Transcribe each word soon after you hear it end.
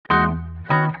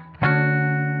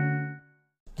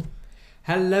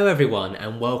Hello, everyone,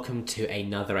 and welcome to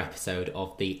another episode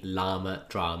of the Llama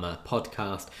Drama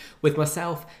podcast with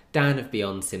myself, Dan of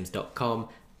BeyondSims.com,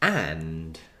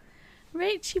 and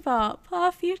Rachie Bop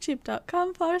off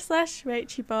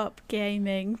youtube.com/Rachie Bop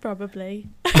Gaming, probably.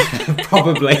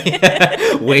 probably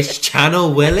which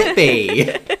channel will it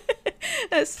be?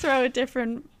 Let's throw a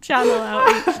different channel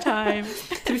out each time.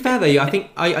 To be fair, though, I think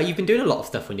you've been doing a lot of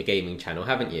stuff on your gaming channel,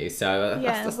 haven't you? So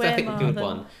that's way I think a more good than-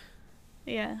 one.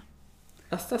 Yeah.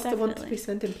 That's the one to Definitely. be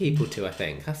sending people to, I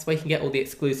think. That's where you can get all the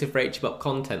exclusive Rachie Bop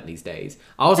content these days.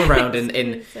 I was around in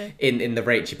Exclusive. the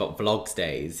Rachie Bop vlogs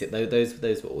days.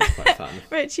 Those were always quite fun.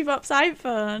 Rachie Bop's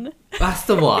iPhone. That's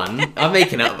the one. I'm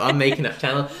making up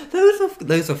channel.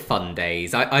 Those are fun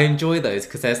days. I enjoy those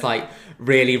because there's like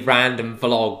really random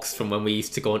vlogs from when we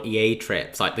used to go on EA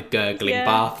trips, like the gurgling Yeah.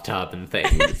 bathtub and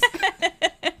things.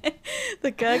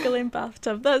 The gurgling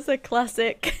bathtub. That's a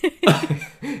classic.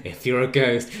 If you're a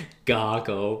ghost,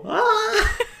 gargle.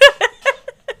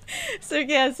 So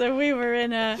we were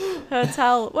in a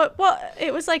hotel. What?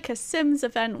 It was like a Sims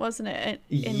event, wasn't it?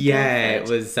 In Yeah,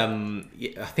 Guildford? it was.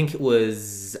 I think it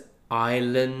was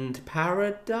Island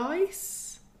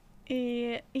Paradise.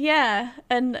 Yeah,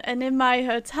 and in my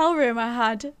hotel room I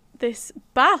had this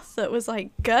bath that was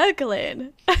like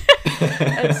gurgling.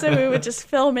 And so we were just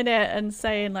filming it and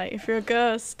saying like, if you're a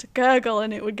ghost, gurgle,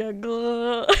 and it would go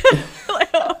glug.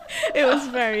 It was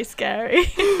very scary.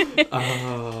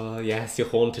 Oh yes, your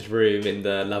haunted room in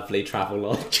the lovely travel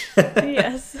lodge.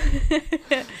 Yes.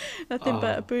 Nothing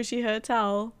but a bougie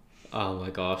hotel. Oh my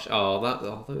gosh!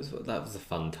 That was a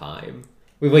fun time.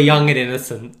 We were young and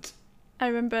innocent. I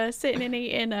remember sitting and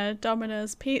eating a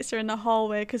Domino's pizza in the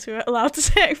hallway because we were allowed to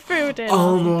take food in.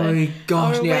 Oh or my something.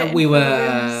 gosh! Or Yeah, waiting we for were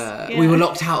the rooms. we were Yeah.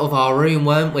 locked out of our room,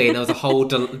 weren't we? And there was a whole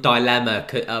dilemma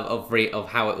of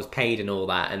how it was paid and all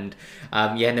that. And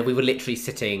no, we were literally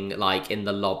sitting like in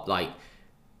the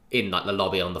in like the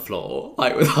lobby on the floor,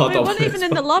 like with our It wasn't Domino's even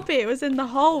in the lobby, it was in the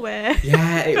hallway.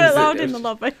 Yeah, We it were was allowed in the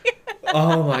lobby.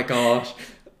 Oh my gosh!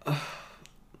 What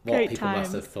Great people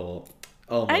must times. have thought.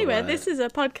 Oh my Anyway, word. this is a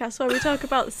podcast where we talk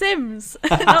about Sims,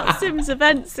 not Sims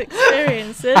events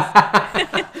experiences.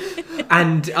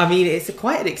 And I mean, it's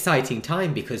quite an exciting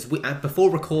time because before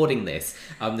recording this,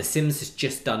 The Sims has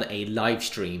just done a live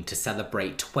stream to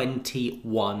celebrate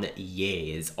 21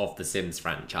 years of the Sims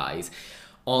franchise.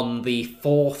 On the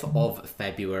 4th of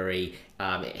February,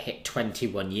 it hit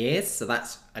 21 years, so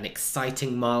that's an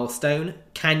exciting milestone.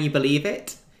 Can you believe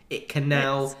it? It can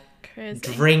now It's crazy.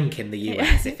 drink in the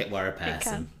US if it were a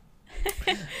person.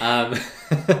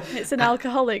 It's an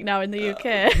alcoholic now in the UK.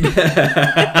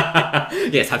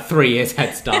 Yes, had 3 years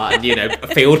head start and,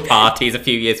 field parties a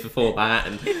few years before that.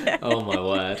 And oh my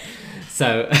word.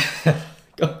 So,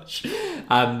 gosh.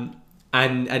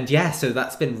 And yeah, so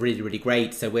that's been really, really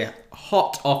great. So we're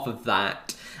hot off of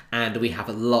that and we have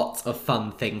lots of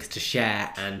fun things to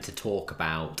share and to talk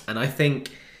about. And I think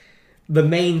the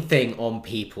main thing on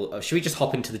people... Should we just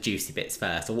hop into the juicy bits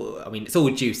first? I mean, it's all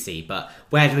juicy, but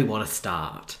where do we want to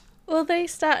start? Well, they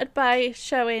started by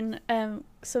showing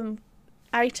some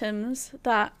items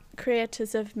that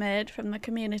creators have made from the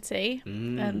community.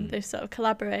 They've sort of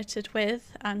collaborated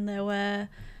with, and there were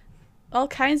all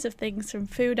kinds of things from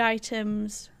food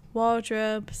items,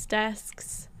 wardrobes,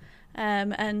 desks,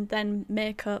 and then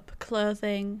makeup,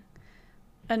 clothing,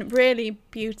 and really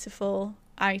beautiful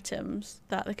items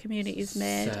that the community's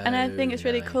made. And I think it's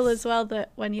really cool nice. as well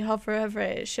that when you hover over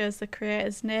it, it shows the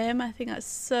creator's name. I think that's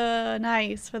so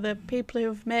nice for the people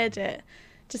who've made it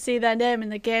to see their name in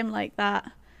the game like that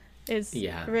is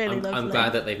really lovely. I'm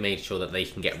glad that they've made sure that they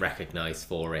can get recognised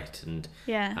for it and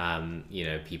Yeah.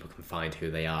 people can find who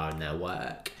they are in their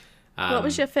work. What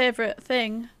was your favourite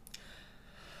thing?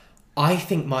 I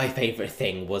think my favourite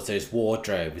thing was those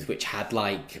wardrobes which had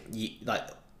like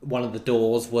one of the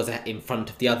doors was in front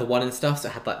of the other one and stuff, so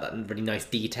it had like that really nice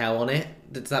detail on it.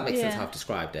 Does that make sense Yeah. how I've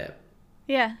described it?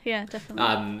 Yeah,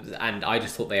 definitely. And I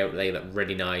just thought they looked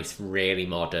really nice, really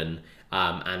modern,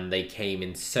 and they came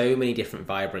in so many different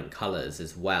vibrant colours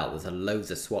as well. There's loads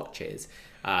of swatches,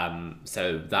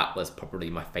 so that was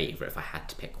probably my favourite if I had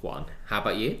to pick one. How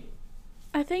about you?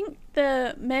 I think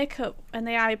the makeup and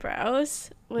the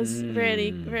eyebrows was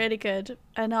really, really good.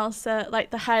 And also, like,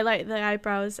 the highlight of the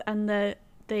eyebrows and the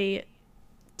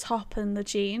top and the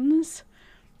jeans.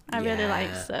 I really Yeah.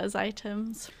 liked those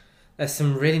items. There's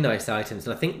some really nice items,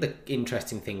 and I think the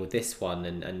interesting thing with this one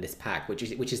and this pack, which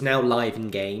is now live in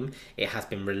game, it has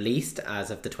been released as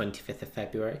of the 25th of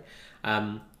February.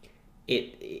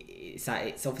 It's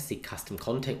obviously custom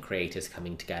content creators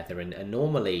coming together, and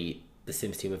normally the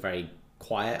Sims team are very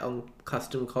quiet on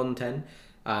custom content.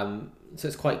 So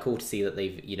it's quite cool to see that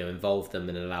they've, involved them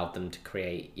and allowed them to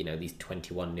create, these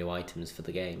 21 new items for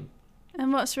the game.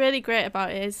 And what's really great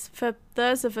about it is for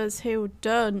those of us who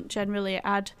don't generally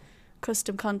add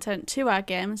custom content to our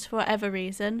games for whatever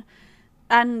reason,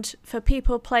 and for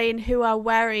people playing who are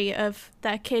wary of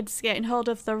their kids getting hold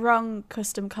of the wrong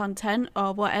custom content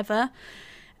or whatever,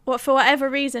 for whatever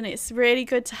reason, it's really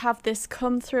good to have this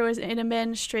come through as in a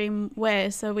mainstream way,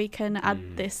 so we can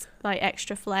add this like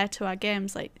extra flair to our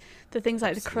games, like the things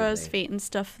like the crow's feet and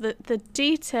stuff. The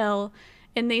detail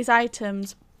in these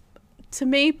items, to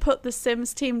me, put the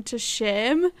Sims team to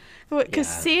shame, because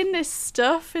seeing this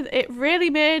stuff, it really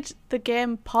made the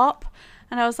game pop,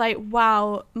 and I was like,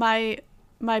 wow, my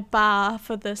bar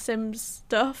for the Sims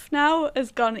stuff now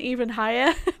has gone even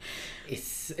higher.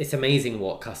 It's amazing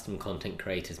what custom content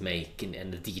creators make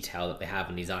and the detail that they have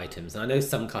in these items. And I know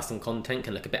some custom content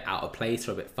can look a bit out of place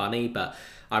or a bit funny, but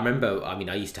I remember, I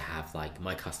used to have like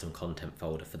my custom content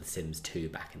folder for The Sims 2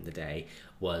 back in the day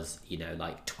was,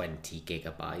 like 20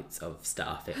 gigabytes of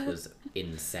stuff. It was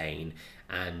insane.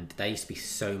 And there used to be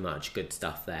so much good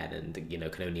stuff then, and,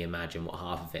 can only imagine what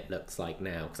half of it looks like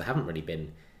now, because I haven't really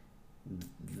been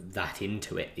that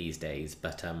into it these days,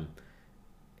 but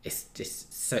it's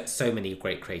just so many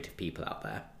great creative people out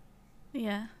there.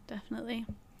 Yeah, definitely.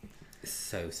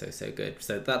 So good.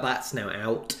 So that's now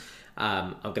out.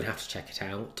 I'm gonna have to check it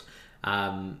out.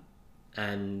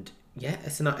 And yeah,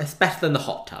 it's better than the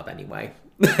hot tub anyway.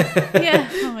 Yeah.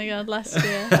 Oh my god, last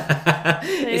year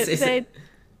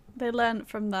they learnt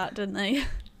from that, didn't they?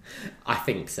 I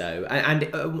think so. And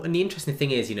the interesting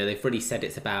thing is, they've really said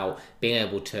it's about being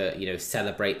able to,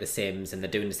 celebrate the Sims, and they're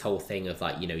doing this whole thing of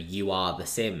like, you are the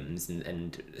Sims,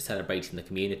 and celebrating the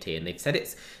community. And they've said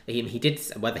he did,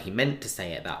 whether he meant to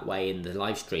say it that way in the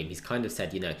live stream, he's kind of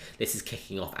said, this is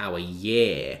kicking off our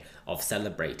year of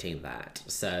celebrating that.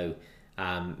 So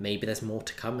maybe there's more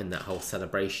to come in that whole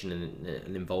celebration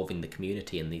and involving the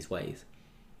community in these ways.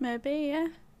 Maybe, yeah.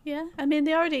 Yeah. I mean,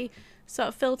 they already sort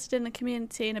of filtered in the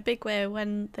community in a big way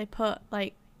when they put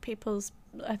like people's,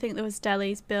 I think there was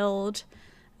Deli's build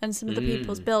and some of the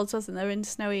people's builds, wasn't there, in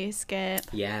Snowy Escape.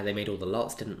 Yeah, they made all the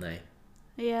lots, didn't they?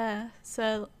 Yeah,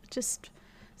 so just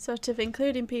sort of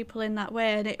including people in that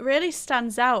way, and it really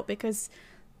stands out because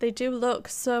they do look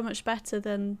so much better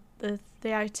than the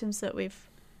items that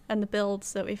and the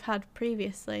builds that we've had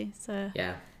previously, so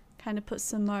yeah, kind of put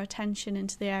some more attention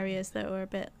into the areas that were a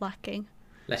bit lacking.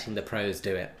 Letting the pros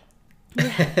do it.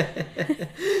 Yeah.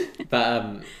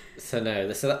 But so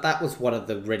that was one of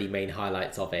the really main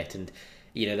highlights of it, and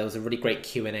there was a really great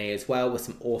Q&A as well with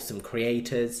some awesome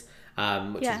creators,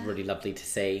 which is really lovely to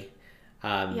see.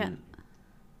 They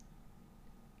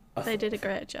did a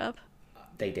great job.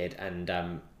 They did, and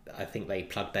I think they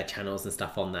plugged their channels and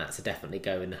stuff on that, so definitely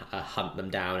go and hunt them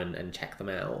down and check them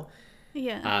out.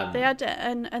 Yeah, they had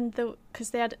because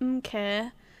they had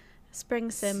MK,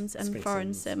 Spring Sims, and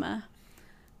Foreign Simmer.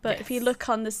 But if you look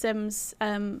on the Sims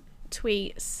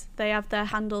tweets, they have their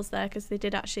handles there because they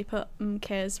did actually put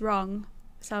MK's wrong.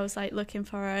 So I was like looking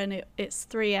for her, and it's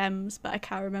 3 M's, but I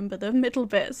can't remember the middle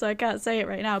bit, so I can't say it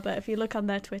right now. But if you look on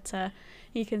their Twitter,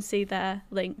 you can see their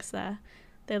links there.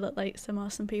 They look like some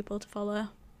awesome people to follow.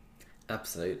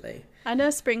 Absolutely. I know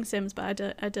Spring Sims, but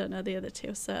I don't know the other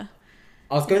two, so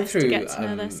I was going through to get to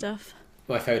know their stuff.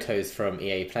 My photos from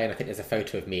EA Play, and I think there's a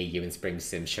photo of me, you, and Spring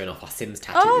Sims showing off our Sims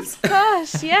tattoos. Oh, of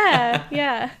course,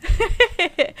 yeah.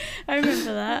 I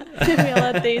remember that. We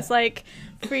all had these like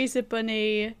Freezer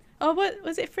Bunny. Oh, what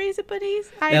was it? Freezer Bunnies?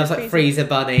 There was like Freezer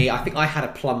Bunny. I think I had a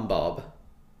Plum Bob.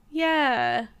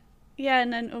 Yeah,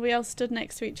 and then we all stood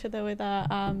next to each other with our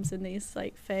arms in these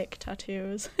like fake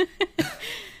tattoos.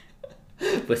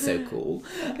 We're so cool.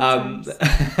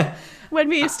 When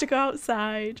we used to go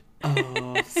outside.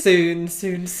 Oh, soon.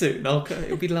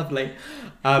 It'll be lovely.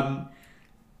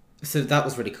 So that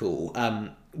was really cool.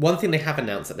 One thing they have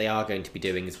announced that they are going to be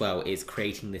doing as well is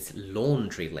creating this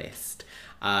laundry list,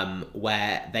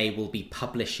 where they will be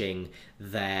publishing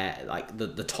their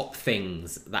the top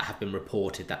things that have been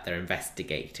reported that they're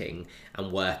investigating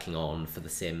and working on for The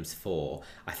Sims 4.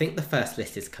 I think the first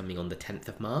list is coming on the 10th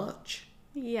of March.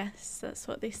 Yes, that's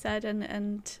what they said,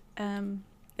 and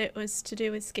it was to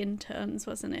do with skin tones,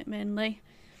 wasn't it, mainly?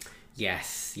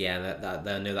 Yes, yeah,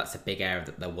 I know that's a big area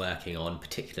that they're working on,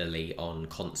 particularly on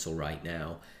console right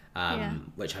now,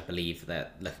 which I believe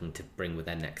they're looking to bring with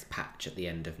their next patch at the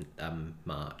end of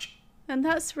March. And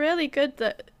that's really good,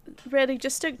 that really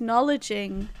just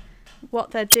acknowledging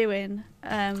what they're doing,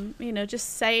 just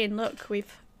saying, look,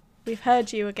 we've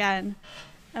heard you again,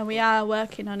 and we are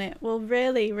working on it, will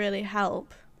really, really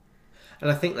help. And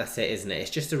I think that's it, isn't it?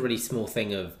 It's just a really small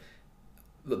thing of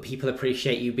people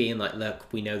appreciate you being like,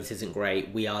 look, we know this isn't great.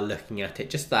 We are looking at it.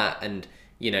 Just that, and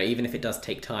even if it does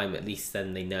take time, at least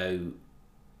then they know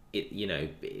it.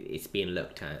 It's being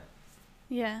looked at.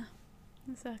 Yeah,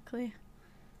 exactly.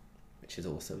 Which is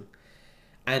awesome.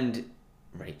 And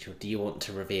Rachel, do you want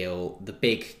to reveal the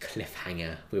big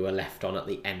cliffhanger we were left on at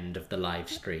the end of the live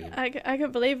stream? I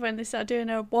can't believe when they start doing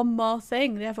a one more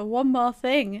thing. They have a one more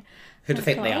thing. Who do you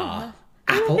think they are?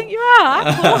 Apple? I think you are,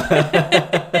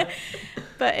 Apple.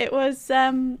 But it was,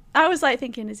 I was like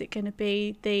thinking, is it going to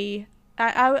be the...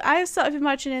 I was sort of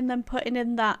imagining them putting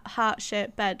in that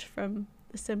heart-shaped bed from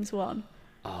The Sims 1.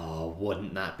 Oh,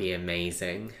 wouldn't that be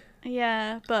amazing?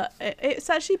 Yeah, but it's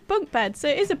actually bunk bed, so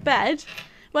it is a bed.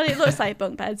 Well, it looks like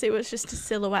bunk beds. It was just a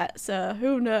silhouette, so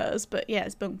who knows? But yeah,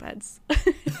 it's bunk beds.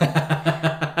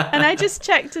 And I just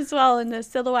checked as well, and the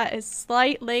silhouette is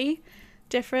slightly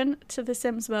different to the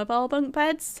Sims Mobile bunk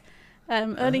beds.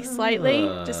 Only slightly,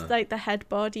 just like the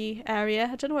headboardy area.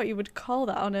 I don't know what you would call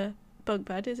that on a bunk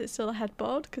bed. Is it still a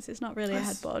headboard? Because it's not really a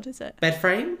headboard, is it? Bed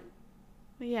frame?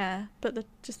 Yeah, but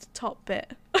just the top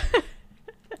bit.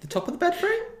 The top of the bed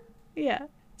frame? Yeah.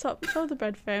 Top of the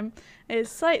bed frame is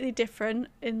slightly different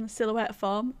in the silhouette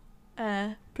form,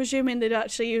 presuming they'd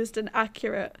actually used an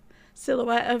accurate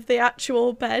silhouette of the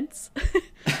actual beds.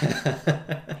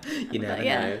 You never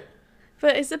know.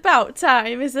 But it's about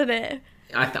time, isn't it?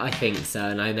 I think so,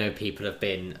 and I know people have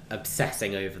been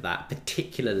obsessing over that,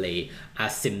 particularly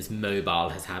as Sims Mobile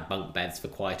has had bunk beds for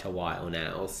quite a while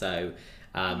now. So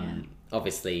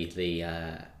obviously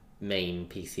the main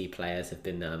PC players have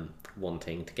been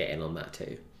wanting to get in on that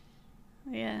too.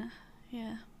 Yeah.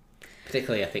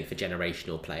 Particularly, I think, for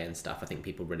generational play and stuff. I think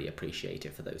people really appreciate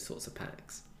it for those sorts of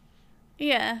packs.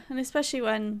 Yeah, and especially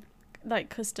when, like,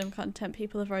 custom content,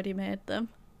 people have already made them.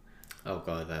 Oh,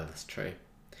 God, that's true.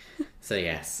 So,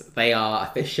 yes, they are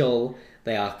official.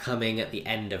 They are coming at the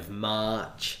end of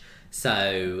March.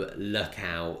 So, look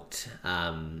out.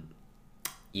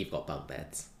 You've got bunk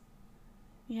beds.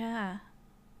 Yeah.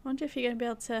 I wonder if you're going to be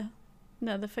able to...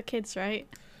 No, they're for kids, right?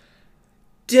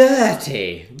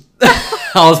 Dirty.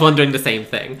 I was wondering the same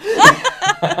thing.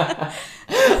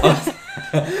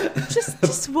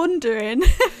 just wondering.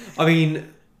 I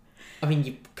mean,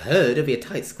 you could. It'd be a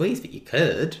tight squeeze, but you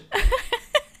could.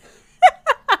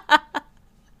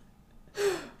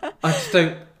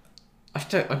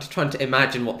 I'm just trying to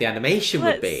imagine what the animation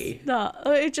would be. No,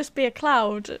 it would just be a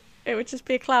cloud. It would just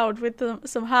be a cloud with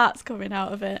some hearts coming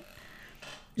out of it.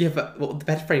 Yeah, but what would the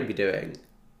bed frame be doing?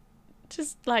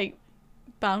 Just like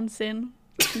bouncing,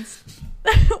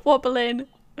 wobbling.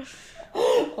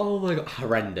 Oh my God,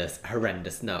 horrendous.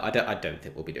 No, I don't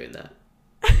think we'll be doing that.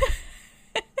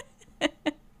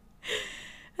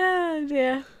 Oh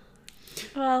dear.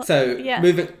 Well, so yeah.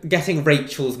 Getting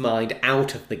Rachel's mind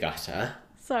out of the gutter.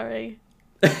 Sorry.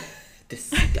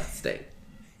 Disgusting.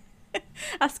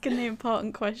 Asking the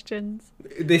important questions.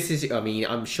 This is,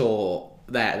 I'm sure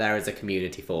there is a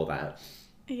community for that.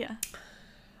 Yeah.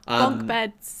 Bunk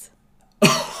beds.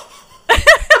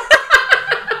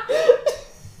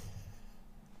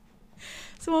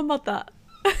 Someone mod that.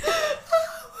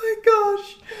 Oh my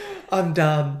gosh. I'm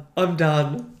done.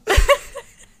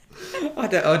 I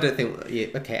don't think... Yeah,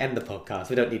 okay, end the podcast.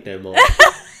 We don't need no more.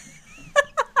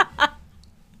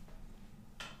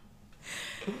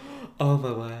 Oh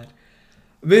my word.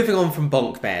 Moving on from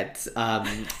bunk beds,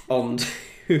 on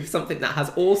to something that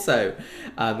has also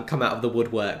come out of the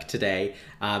woodwork today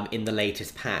in the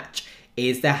latest patch,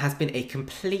 is there has been a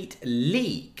complete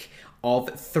leak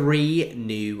of 3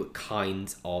 new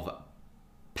kinds of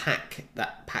packs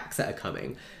that are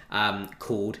coming,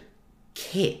 called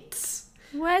kits.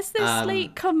 Where's this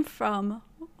leak come from?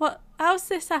 How's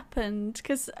this happened?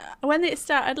 Because when it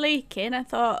started leaking, I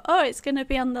thought, oh, it's going to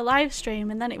be on the live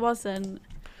stream, and then it wasn't.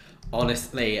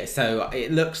 Honestly, so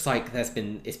it looks like it's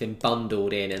been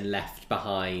bundled in and left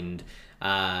behind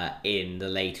in the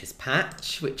latest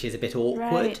patch, which is a bit awkward.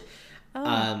 Right.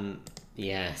 Oh.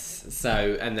 Yes.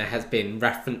 So, and there has been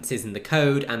references in the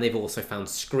code, and they've also found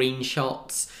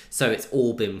screenshots. So it's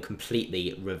all been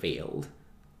completely revealed.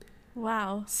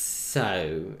 Wow.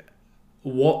 So,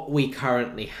 what we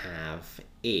currently have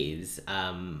is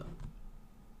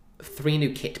 3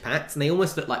 new kit packs, and they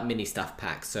almost look like mini stuff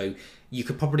packs. So you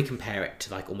could probably compare it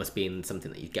to like almost being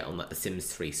something that you'd get on like the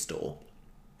Sims 3 store.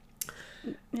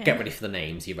 Yeah. Get ready for the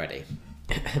names. You ready?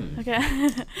 Okay.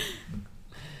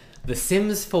 The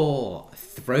Sims 4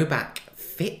 Throwback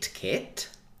Fit Kit.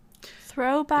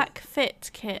 Throwback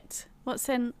Fit Kit. What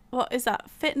is that?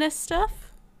 Fitness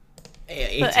stuff?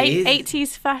 It is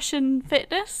 80s fashion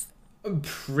fitness?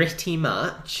 Pretty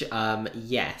much,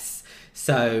 yes.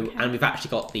 So, and we've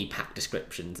actually got the pack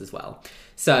descriptions as well.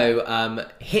 So,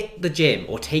 hit the gym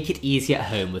or take it easy at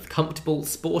home with comfortable,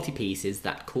 sporty pieces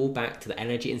that call back to the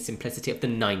energy and simplicity of the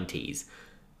 90s.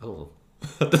 Oh,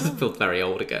 that doesn't feel very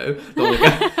long ago.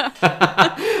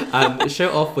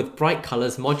 Show off with bright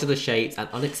colours, modular shapes, and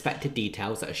unexpected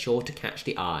details that are sure to catch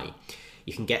the eye.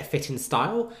 You can get fit in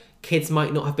style. Kids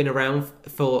might not have been around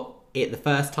for it the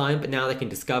first time, but now they can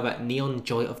discover neon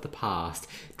joy of the past.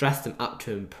 Dress them up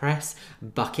to impress.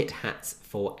 Bucket hats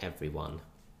for everyone.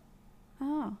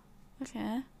 Oh,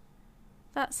 okay.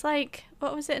 That's like,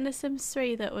 what was it in The Sims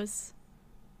 3 that was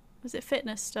it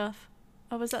fitness stuff?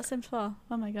 Or was that Sims 4?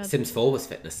 Oh my god. Sims 4 was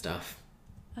fitness stuff.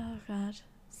 Oh god.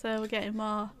 So we're getting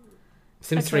more.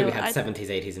 Sims 3 we well, had 70s,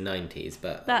 80s and 90s,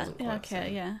 but that wasn't quite okay,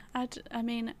 so. yeah. I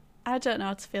mean, I don't know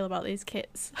how to feel about these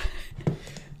kits.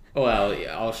 Well,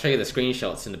 I'll show you the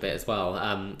screenshots in a bit as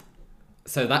well.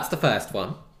 So that's the first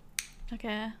one.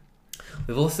 Okay.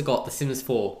 We've also got the Sims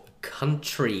 4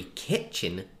 Country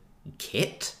Kitchen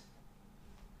Kit.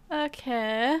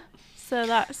 Okay. So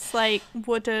that's like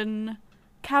wooden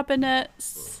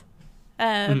cabinets,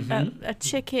 a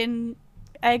chicken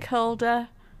egg holder.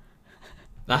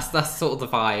 That's sort of the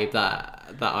vibe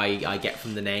that I get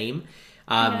from the name.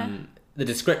 The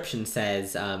description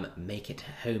says, make it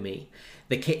homey.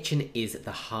 The kitchen is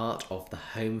the heart of the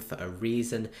home for a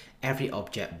reason. Every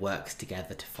object works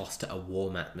together to foster a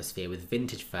warm atmosphere with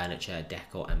vintage furniture,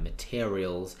 decor and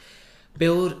materials.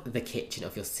 Build the kitchen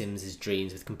of your Sims'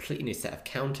 dreams with a completely new set of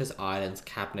counters, islands,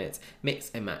 cabinets, mix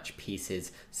and match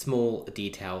pieces, small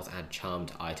details and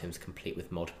charmed items complete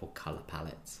with multiple colour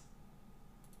palettes.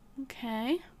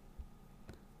 Okay.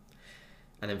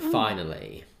 And then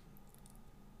finally,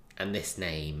 and this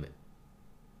name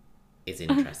is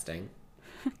interesting.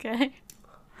 Okay.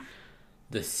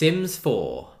 The Sims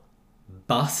 4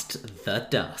 Bust the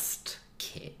Dust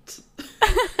Kit.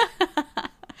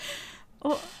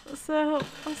 So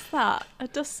what's that? A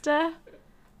duster?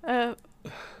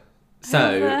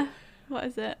 So, what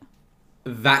is it?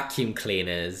 vacuum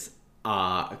cleaners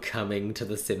are coming to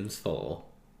The Sims 4.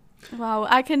 Wow,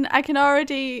 I can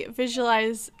already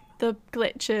visualize the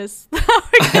glitches that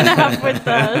we're gonna have with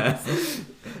those.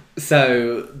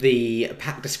 So the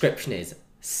pack description is: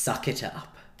 suck it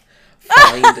up.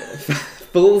 Find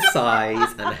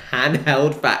full-size and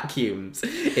handheld vacuums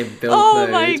in build Oh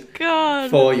mode my god.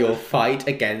 for your fight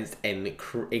against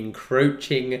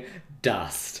encroaching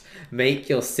dust. Make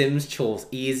your Sims chores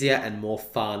easier and more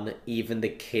fun. Even the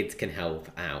kids can help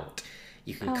out.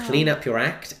 You can clean up your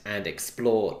act and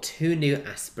explore 2 new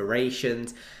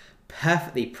aspirations.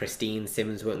 Perfectly pristine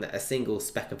Sims won't let a single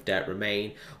speck of dirt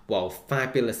remain, while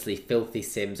fabulously filthy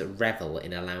Sims revel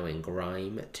in allowing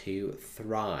grime to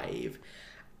thrive.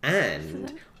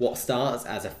 And what starts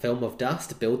as a film of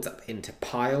dust builds up into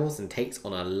piles and takes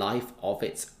on a life of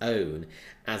its own.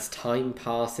 As time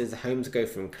passes, homes go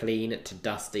from clean to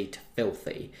dusty to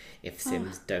filthy if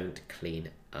Sims don't clean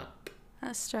up.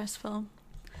 That's stressful.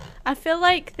 I feel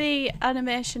like the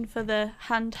animation for the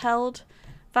handheld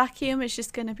vacuum is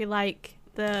just going to be like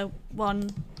the one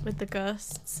with the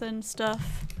ghosts and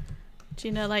stuff. Do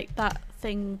you know, like that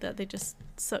thing that they just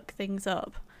suck things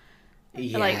up?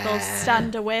 Yeah. Like they'll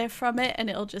stand away from it and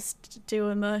it'll just do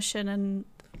a motion and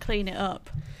clean it up.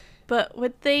 But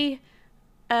with the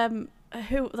the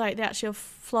actual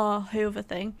floor hoover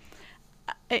thing,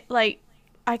 it like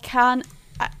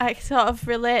I sort of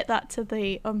relate that to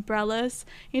the umbrellas.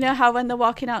 You know how when they're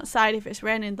walking outside, if it's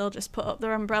raining, they'll just put up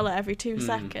their umbrella every 2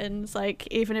 seconds, like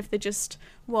even if they just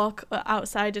walk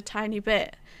outside a tiny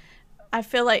bit. I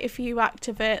feel like if you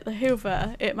activate the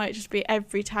hoover, it might just be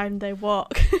every time they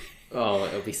walk. Oh,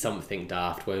 it'll be something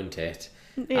daft, won't it?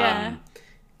 Yeah.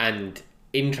 And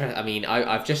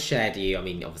I've just shared you. I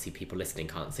mean, obviously people listening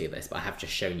can't see this, but I have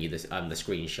just shown you this the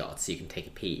screenshot so you can take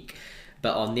a peek.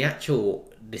 But on the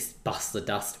actual this Bust the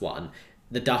Dust one,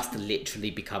 the dust literally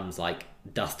becomes like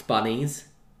dust bunnies.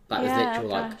 Like Yeah, there's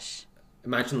literal gosh.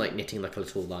 imagine like knitting like a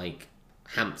little like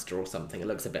hamster or something. It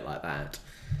looks a bit like that.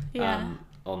 Yeah.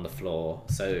 On the floor.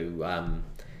 So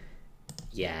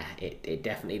yeah, it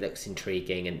definitely looks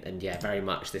intriguing and yeah, very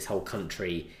much this whole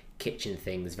country kitchen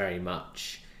thing is very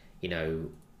much, you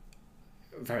know,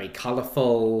 very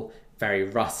colourful, very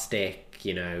rustic,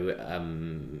 you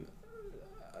know,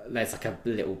 there's like a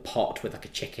little pot with like a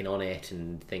chicken on it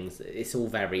and things. It's all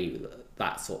very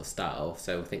that sort of style.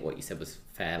 So I think what you said was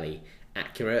fairly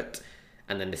accurate.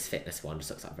 And then this fitness one just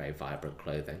looks like very vibrant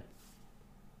clothing.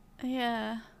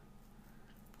 Yeah.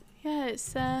 Yeah,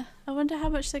 it's I wonder how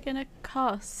much they're gonna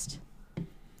cost.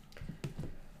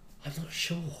 I'm not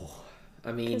sure.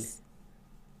 I mean,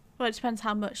 Well, it depends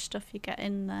how much stuff you get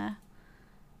in there.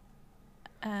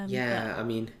 Yeah, I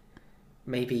mean,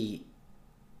 maybe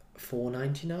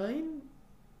 $4.99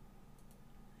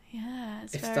 Yeah,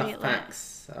 it's if very stuff like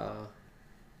packs are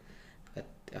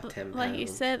 £10. like you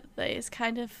said that it's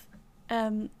kind of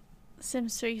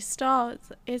Sims 3 store,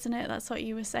 isn't it? That's what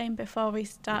you were saying before we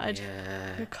started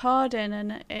Yeah. recording,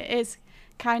 and it is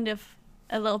kind of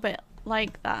a little bit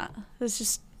like that. There's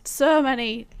just so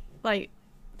many like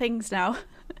things now.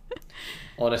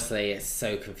 Honestly, it's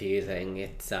so confusing.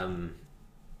 It's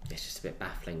just a bit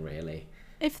baffling, really.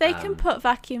 If they can put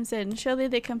vacuums in, surely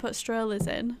they can put strollers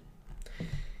in.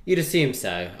 You'd assume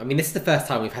so. I mean, this is the first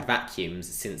time we've had vacuums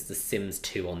since The Sims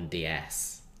 2 on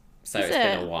DS. So Is it's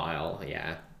been it? a while,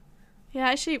 yeah. Yeah,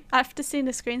 actually, after seeing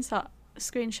the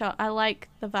screenshot, I like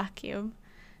the vacuum.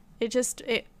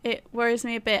 It worries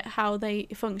me a bit how they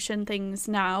function things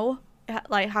now,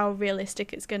 like how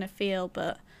realistic it's going to feel,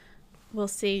 but we'll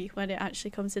see when it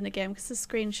actually comes in the game, because the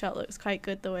screenshot looks quite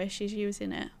good the way she's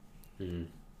using it.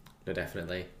 No,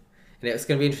 definitely. And it's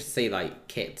going to be interesting to see, like,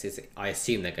 kits. I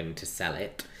assume they're going to sell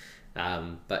it.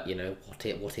 But, you know, what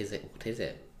is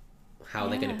it? How are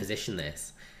they going to position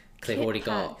this? Because they've already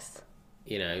got,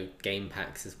 you know, game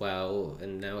packs as well,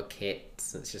 and now a kit.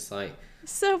 So it's just like...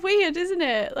 It's so weird, isn't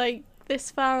it? Like,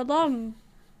 this far along.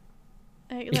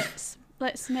 Like,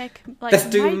 let's make, like, let's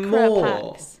do micro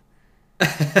more. packs.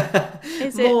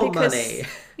 Is it more because, money.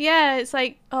 yeah, it's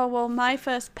like, oh, well, my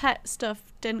first pet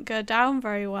stuff didn't go down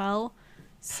very well,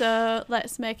 so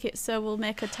let's make it so we'll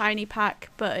make a tiny pack,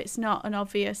 but it's not an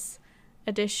obvious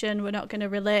addition. We're not going to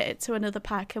relate it to another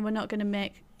pack, and we're not going to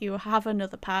make you have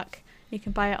another pack. You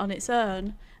can buy it on its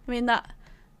own. I mean, that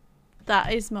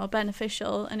is more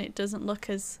beneficial, and it doesn't look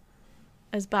as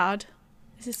bad.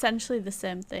 It's essentially the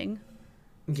same thing.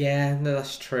 Yeah, no,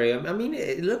 that's true. I mean,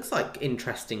 it looks like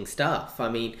interesting stuff. I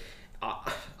mean,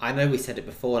 I know we said it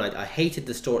before, and I hated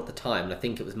the store at the time, and I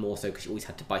think it was more so because you always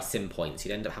had to buy sim points.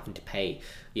 You'd end up having to pay,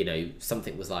 you know,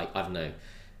 something was like, I don't know,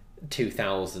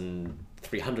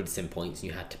 2,300 sim points,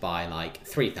 and you had to buy like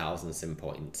 3,000 sim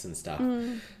points and stuff.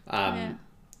 Yeah.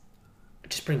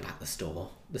 Just bring back the store.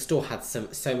 The store had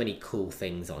so many cool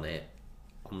things on it,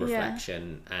 on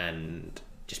reflection, and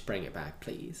just bring it back,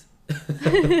 please.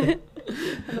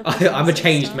 I'm a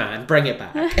changed man. Bring it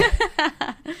back.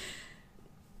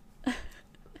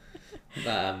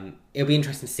 But it'll be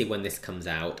interesting to see when this comes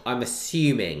out. I'm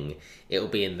assuming it'll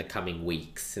be in the coming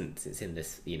weeks, since it's in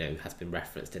this, you know, has been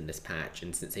referenced in this patch,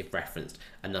 and since they've referenced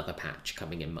another patch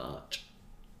coming in March.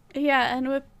 Yeah,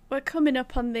 and we're coming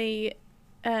up on the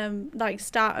like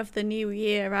start of the new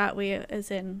year, aren't we?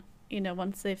 As in, you know,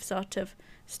 once they've sort of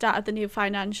started the new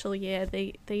financial year,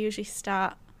 they usually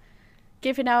start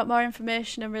giving out more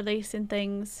information and releasing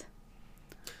things.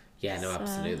 Yeah, no,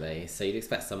 absolutely. So you'd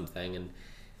expect something, and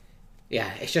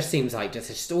yeah, it just seems like there's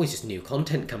just always just new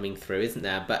content coming through, isn't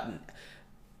there? But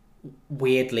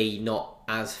weirdly, not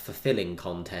as fulfilling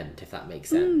content, if that makes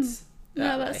sense.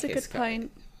 No, that's a good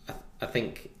point. I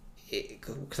think,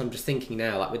 because I'm just thinking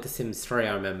now, like with The Sims 3,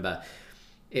 I remember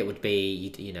it would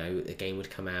be, you know, the game would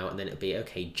come out, and then it would be,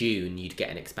 okay, June, you'd get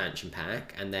an expansion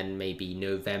pack, and then maybe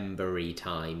November-y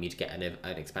time, you'd get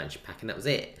an expansion pack, and that was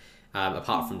it.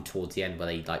 Apart from towards the end where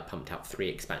they, like, pumped out 3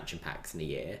 expansion packs in a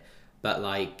year. But,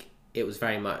 like, it was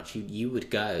very much, you would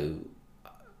go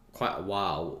quite a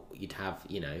while, you'd have,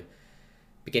 you know,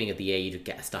 beginning of the year, you'd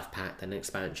get a stuff pack, then an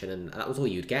expansion, and that was all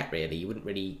you'd get, really. You wouldn't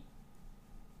really...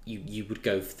 You would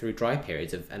go through dry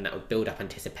periods and that would build up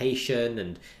anticipation,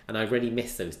 and I really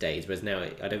miss those days, whereas now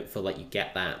I don't feel like you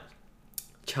get that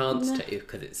chance to,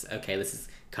 because it's okay, this is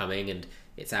coming and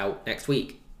it's out next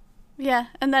week. Yeah,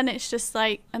 and then it's just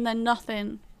like, and then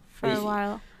nothing for a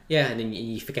while. Yeah, and then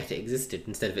you forget it existed,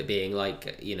 instead of it being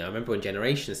like, you know, I remember when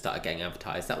Generations started getting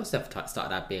advertised, that was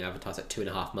started out being advertised like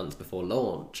 2.5 months before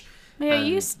launch. Yeah,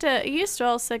 you used to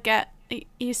also get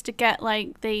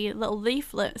like the little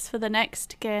leaflets for the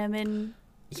next game in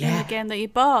the game that you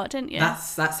bought, didn't you?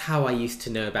 That's how I used to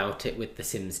know about it with The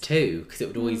Sims 2, because it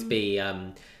would always be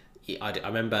I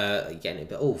remember getting it,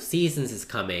 but Seasons is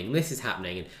coming, this is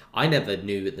happening, and I never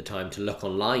knew at the time to look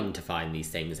online to find these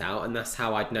things out, and that's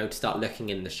how I'd know to start looking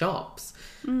in the shops.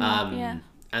 Yeah.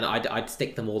 And I'd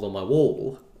stick them all on my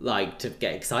wall, like, to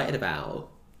get excited about.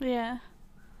 Yeah,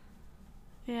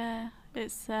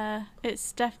 it's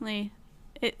definitely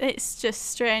it's just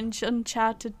strange,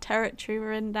 uncharted territory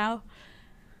we're in now.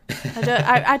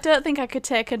 I don't think I could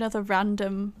take another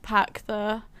random pack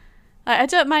though. I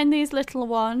don't mind these little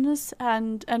ones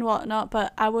and whatnot,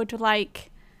 but I would like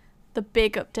the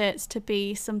big updates to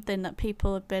be something that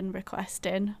people have been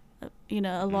requesting, you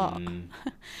know, a lot.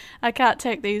 I can't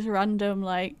take these random,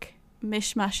 like,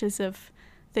 mishmashes of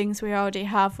things we already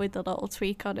have with the little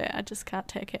tweak on it. I just can't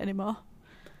take it anymore.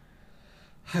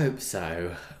 Hope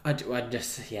so. I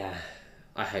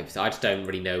hope so. I just don't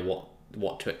really know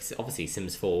what to obviously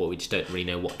Sims 4, we just don't really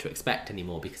know what to expect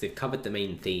anymore, because they've covered the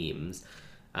main themes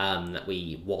that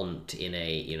we want in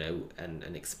a, you know,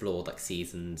 and explored like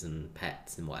seasons and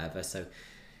pets and whatever. So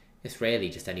it's really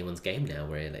just anyone's game now,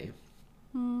 really.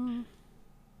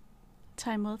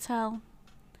 Time will tell.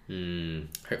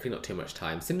 Hopefully not too much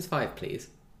time. Sims 5, please.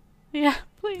 Yeah,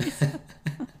 please.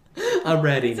 I'm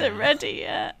ready. Is it ready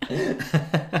yet?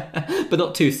 But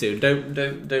not too soon.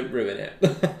 Don't ruin it.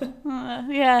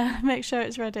 Yeah, make sure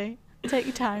it's ready. Take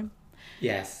your time.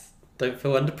 Yes. Don't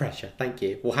feel under pressure. Thank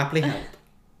you. We'll happily help.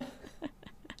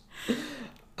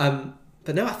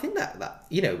 But no, I think that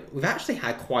you know, we've actually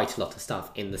had quite a lot of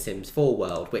stuff in the Sims 4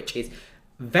 world, which is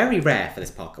very rare for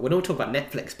this podcast. We're not talking about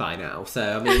Netflix by now,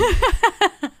 so I mean,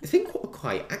 it's been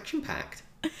quite action-packed.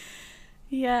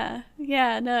 Yeah,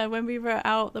 no, when we wrote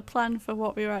out the plan for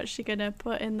what we were actually going to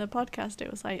put in the podcast, it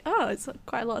was like, oh, it's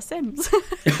quite a lot of Sims.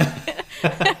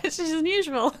 It's just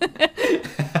unusual.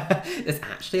 There's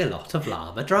actually a lot of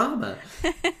llama drama.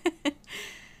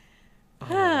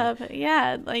 But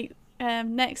yeah, like,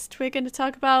 next we're going to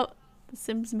talk about The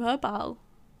Sims Mobile.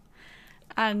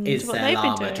 And is what there they've been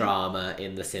llama doing. drama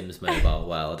in the Sims mobile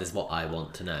world is what I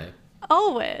want to know.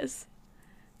 Always.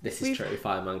 This is true.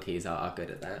 Fire Monkeys are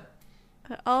good at that.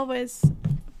 Always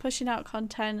pushing out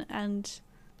content, and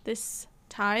this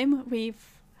time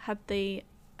we've had the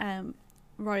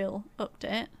Royal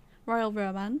update, Royal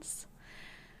Romance.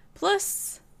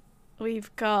 Plus,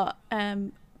 we've got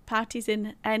parties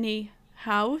in any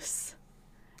house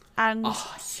and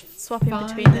swapping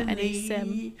between any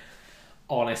sim.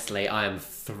 Honestly, I am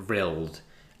thrilled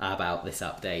about this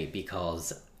update,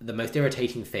 because the most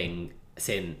irritating thing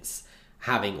since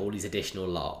having all these additional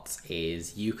lots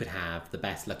is you could have the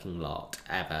best looking lot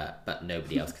ever, but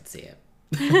nobody else could see it.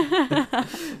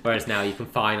 Whereas now you can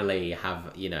finally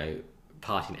have, you know,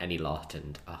 party in any lot,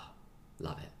 and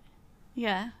love it.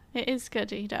 Yeah, it is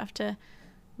good. You don't have to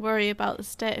worry about the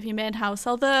state of your main house.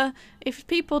 Although, if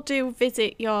people do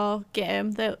visit your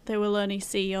game, they will only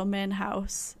see your main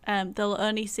house. They'll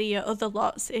only see your other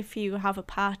lots if you have a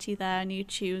party there and you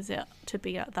choose it to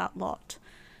be at that lot.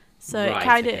 So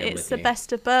Right, it's the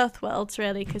best of both worlds,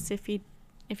 really, because if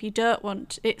you don't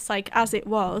want, it's like as it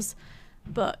was,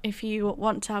 but if you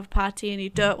want to have a party and you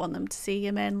don't want them to see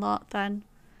your main lot, then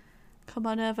come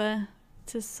on over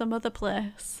to some other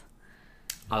place.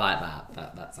 I like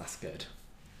that. That's good.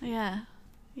 Yeah,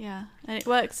 and it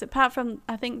works. Apart from,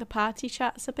 I think the party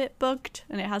chat's a bit bugged,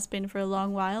 and it has been for a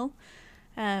long while.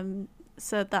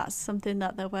 So that's something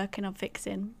that they're working on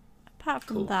fixing. Apart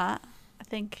from that, I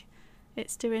think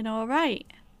it's doing all right.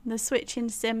 The switching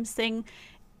Sims thing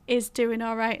is doing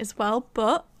all right as well,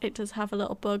 but it does have a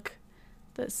little bug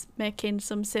that's making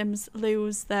some Sims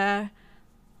lose their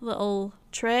little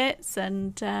traits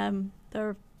and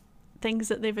their things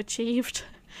that they've achieved.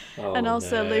 And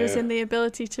also losing the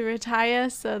ability to retire,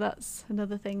 so that's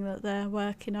another thing that they're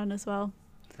working on as well.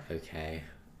 Okay.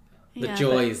 The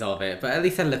joys of it, but at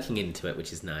least they're looking into it,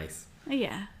 which is nice.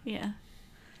 Yeah.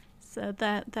 So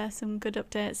there's some good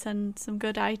updates and some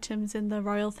good items in the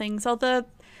royal things. Although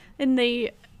in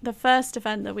the first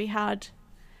event that we had,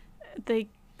 the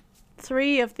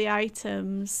 3 of the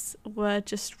items were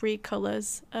just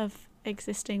recolours of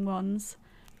existing ones.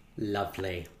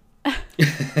 Lovely.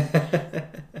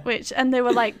 And they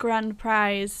were like grand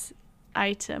prize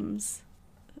items,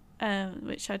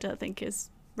 which I don't think is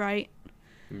right.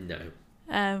 No.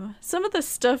 Some of the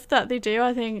stuff that they do,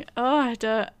 I think, I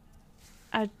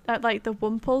like the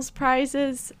Wumples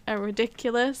prizes are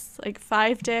ridiculous. Like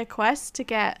 5-day quest to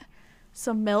get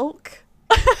some milk.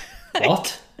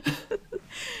 What?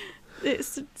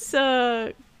 It's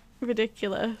so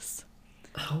ridiculous.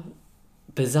 How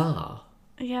bizarre.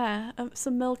 Yeah,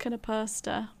 some milk and a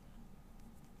poster.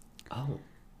 Oh,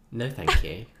 no thank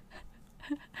you.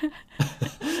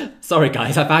 Sorry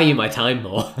guys, I value my time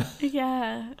more.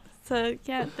 Yeah, so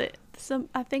yeah,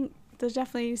 I think there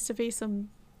definitely needs to be some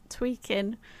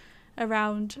tweaking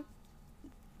around,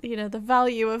 you know, the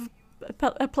value of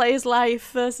a player's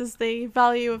life versus the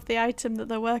value of the item that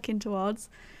they're working towards.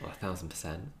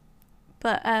 1,000%.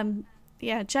 But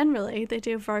yeah, generally they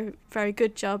do a very, very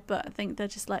good job, but I think they're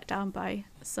just let down by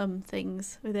some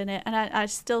things within it. And I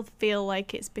still feel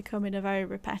like it's becoming a very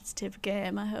repetitive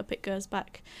game. I hope it goes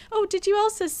back. Oh, did you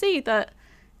also see that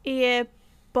EA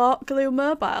bought Glue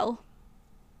Mobile?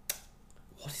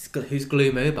 Who's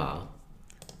Glue Mobile?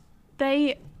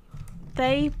 They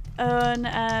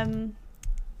own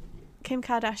Kim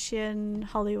Kardashian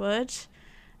Hollywood,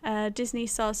 Disney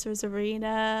Sorcerer's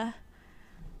Arena.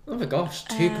 Oh my gosh,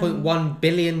 $2.1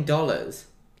 billion.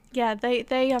 Yeah,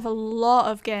 they have a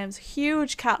lot of games,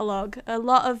 huge catalogue, a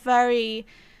lot of very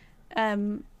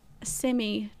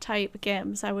simmy type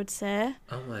games, I would say.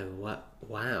 Oh my,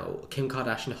 wow. Kim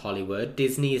Kardashian Hollywood,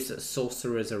 Disney's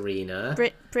Sorcerer's Arena.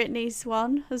 Britney's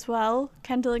one as well,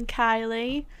 Kendall and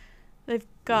Kylie. They've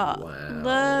got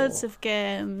loads of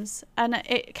games, and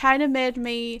it kind of made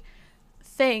me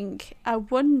think, I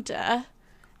wonder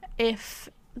if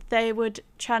they would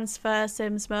transfer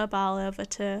Sims Mobile over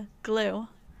to Glue.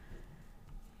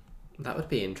 That would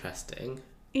be interesting.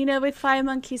 You know, with Fire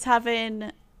Monkeys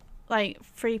having like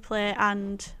free play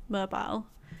and mobile,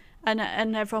 and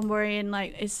everyone worrying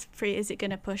like, is it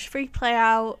gonna push free play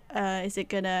out? Are they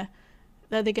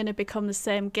gonna become the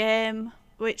same game?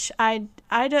 Which I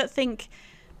don't think.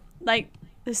 Like,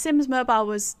 the Sims Mobile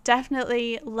was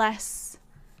definitely less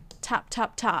tap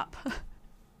tap tap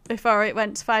before it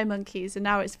went to Fire Monkeys, and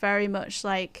now it's very much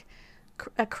like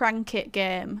a crank it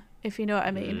game, if you know what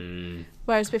I mean.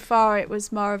 Whereas before it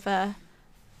was more of a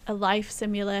life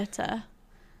simulator.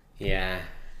 Yeah,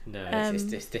 no,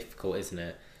 it's difficult, isn't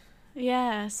it?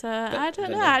 Yeah, so I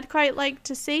don't know. I'd quite like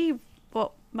to see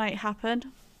what might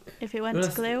happen if it went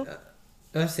to Glue.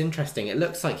 That's interesting. It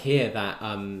looks like here that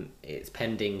it's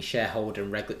pending shareholder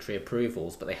and regulatory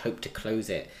approvals, but they hope to close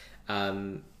it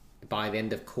by the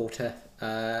end of quarter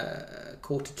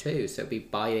 2, so it'll be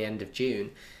by the end of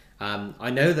June. I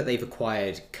know that they've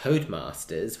acquired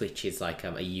Codemasters, which is like a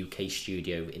UK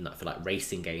studio for like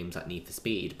racing games like Need for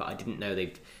Speed, but I didn't know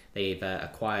they've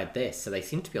acquired this, so they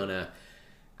seem to be on a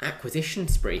acquisition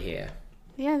spree here.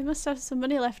 Yeah, they must have some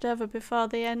money left over before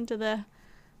the end of the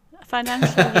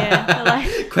financial year. They're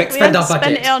like, quick, spend our budget.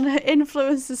 We haven't spent it on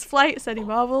influencers' flights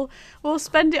anymore. We'll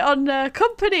spend it on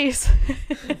companies.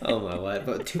 Oh my word!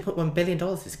 But $2.1 billion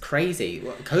is crazy.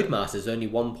 Codemasters is only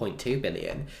 $1.2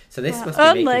 billion, so this must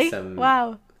be making some.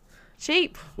 Wow,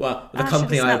 cheap. Well, the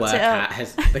company I've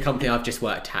just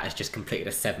worked at has just completed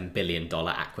a $7 billion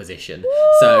acquisition.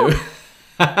 Woo! So.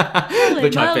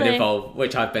 which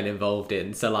I've been involved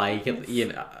in. So like,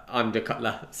 you know,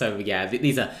 so yeah,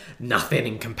 these are nothing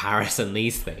in comparison.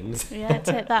 These things. Yeah,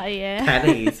 take that a year.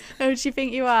 Pennies. Who do you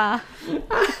think you are?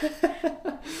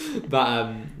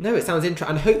 But no, it sounds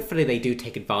interesting, and hopefully they do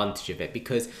take advantage of it,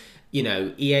 because you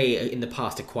know, EA in the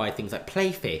past acquired things like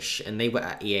Playfish, and they were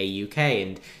at EA UK,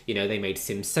 and you know, they made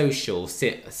Sim Social,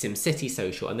 SimCity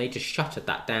Social, and they just shuttered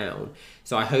that down.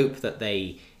 So I hope that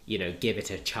they, you know, give it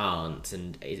a chance,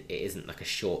 and it isn't like a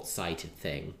short-sighted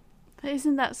thing. But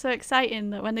isn't that so exciting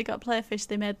that when they got Playfish,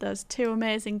 they made those 2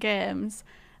 amazing games,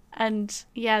 and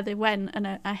yeah, they went, and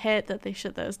I hate that they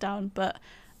shut those down, but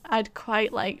I'd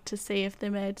quite like to see if they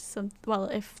made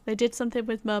if they did something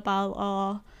with mobile,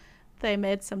 or they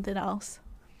made something else.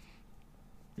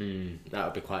 That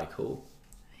would be quite cool.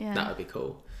 Yeah, that would be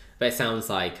cool. But it sounds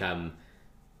like they're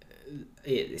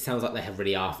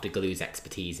really after Glue's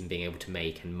expertise in being able to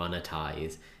make and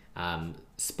monetize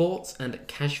sports and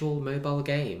casual mobile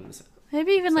games.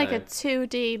 Maybe even like a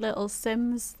 2D little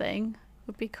Sims thing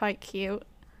would be quite cute.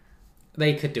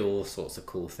 They could do all sorts of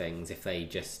cool things if they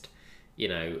just, you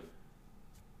know,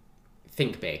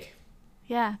 think big.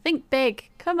 Yeah, think big.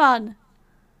 Come on.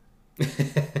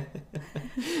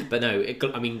 But no,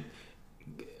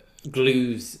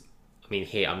 Glue's.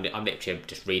 Here I'm literally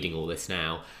just reading all this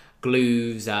now.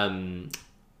 Glue's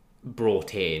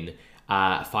brought in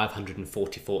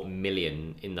 544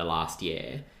 million in the last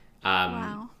year.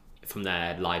 Wow. From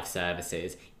their live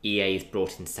services. EA's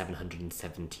brought in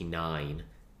 779.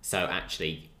 So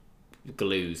actually,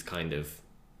 Glue's kind of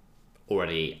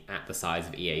already at the size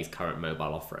of EA's current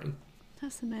mobile offering.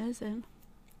 That's amazing.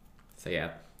 So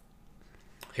yeah,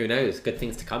 who knows? Good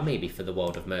things to come maybe for the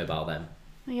world of mobile then.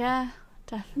 Yeah,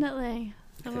 definitely.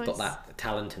 They've got that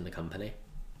talent in the company.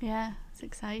 Yeah, it's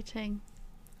exciting.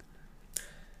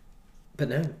 But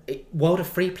no, world of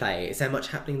free play, is there much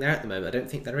happening there at the moment? I don't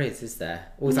think there is there?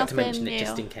 Always like to mention it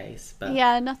just in case. But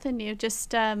yeah, nothing new.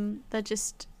 Just they're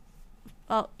just,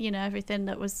 you know, everything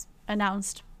that was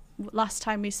announced last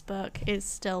time we spoke is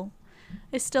still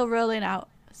rolling out.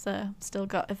 So still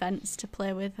got events to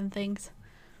play with and things.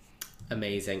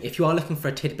 Amazing. If you are looking for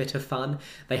a tidbit of fun,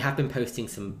 they have been posting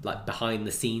some like behind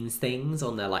the scenes things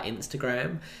on their like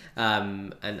Instagram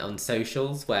and on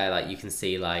socials, where like you can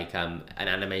see like an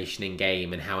animation in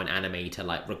game and how an animator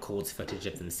like records footage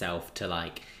of themselves to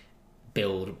like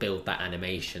build that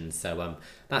animation. So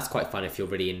that's quite fun if you're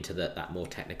really into that more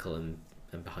technical and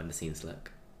behind the scenes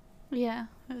look. Yeah,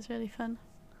 it was really fun.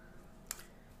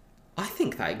 I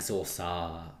think that exhausts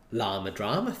our llama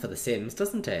drama for The Sims,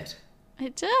 doesn't it?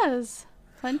 It does.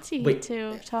 Plenty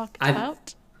to talk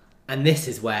about. And this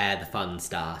is where the fun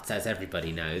starts, as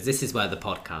everybody knows. This is where the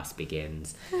podcast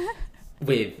begins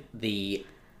with the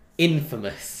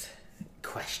infamous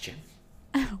question.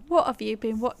 What have you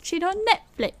been watching on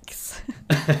Netflix?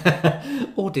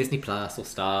 Or Disney Plus, or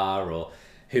Star, or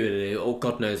Hulu, or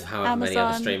God knows however many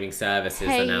other streaming services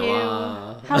there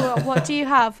now are. What do you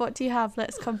have? What do you have?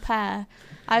 Let's compare.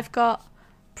 I've got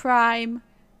Prime,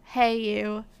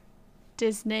 Hayu,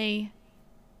 Disney,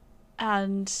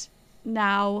 and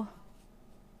Now,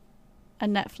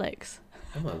 and Netflix.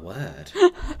 Oh my word.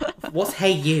 What's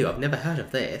Hey You? I've never heard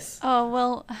of this. Oh,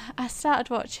 well, I started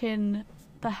watching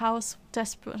Ryan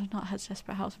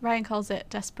calls it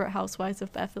Desperate Housewives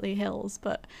of Beverly Hills,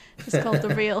 but it's called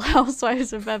The Real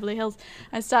Housewives of Beverly Hills.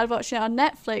 I started watching it on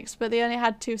Netflix, but they only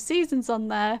had 2 seasons on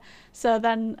there, so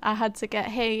then I had to get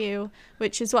Hey You,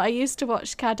 which is what I used to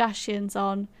watch Kardashians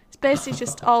on. It's basically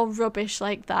just all rubbish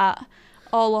like that,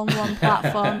 all on one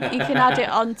platform. You can add it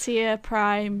onto your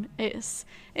Prime. It's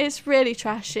really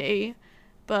trashy,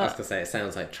 but I was gonna say, it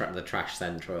sounds like the Trash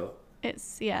Central.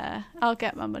 I'll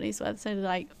get my money's worth. So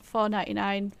like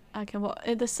 $4.99, I can watch.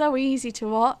 They're so easy to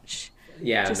watch.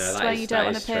 Yeah, just no, when you don't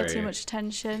want to pay true. too much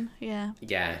attention. Yeah.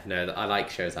 Yeah, no, I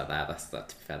like shows like that. To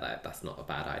be fair, that's not a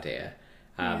bad idea.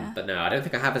 But no, I don't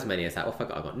think I have as many as that. What have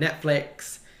I got? I've got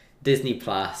Netflix, Disney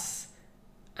Plus,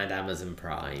 and Amazon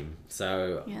Prime.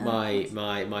 So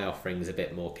my offering's a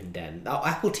bit more condensed. Oh,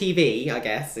 Apple TV, I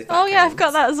guess. I've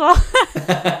got that as well.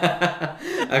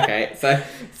 Okay,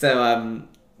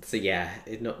 so yeah,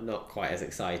 it's not quite as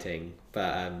exciting,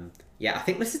 but I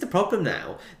think this is the problem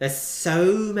now. There's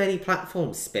so many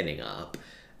platforms spinning up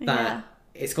that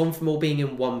it's gone from all being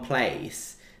in one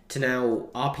place to now,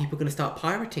 are people going to start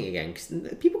pirating again? Because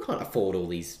people can't afford all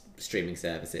these streaming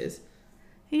services.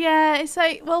 Yeah, it's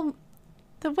like, well,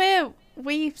 the way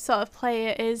we sort of play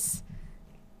it is,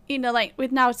 like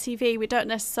with Now TV, we don't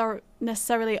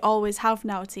necessarily always have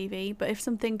Now TV, but if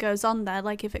something goes on there,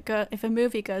 like if a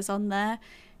movie goes on there,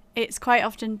 it's quite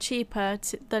often cheaper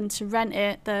than to rent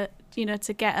it,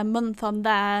 to get a month on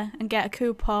there and get a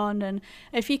coupon. And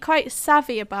if you're quite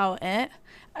savvy about it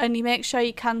and you make sure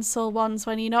you cancel ones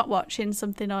when you're not watching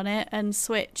something on it and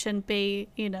switch and be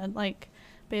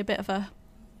a bit of a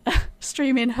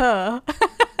streaming her,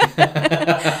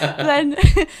 then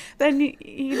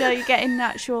you're getting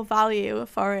actual value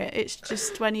for it. It's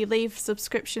just when you leave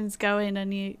subscriptions going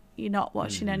and you're not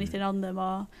watching anything on them,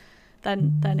 or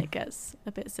then it gets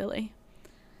a bit silly.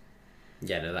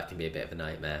 Yeah, no, that can be a bit of a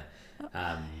nightmare.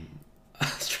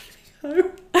 Streaming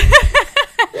home.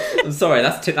 I'm sorry,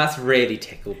 that's really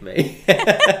tickled me.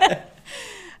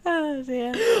 Oh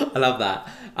dear. I love that.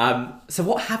 So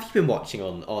what have you been watching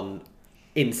on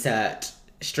insert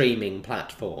streaming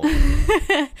platform?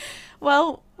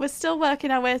 Well, we're still working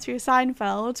our way through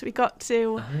Seinfeld. We got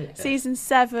to season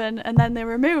 7 and then they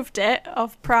removed it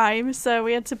off Prime, so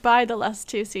we had to buy the last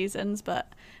 2 seasons,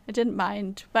 but I didn't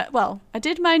mind. But, well, I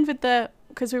did mind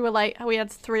because we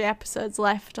had 3 episodes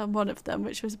left on one of them,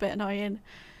 which was a bit annoying.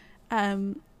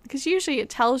 Because usually it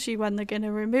tells you when they're going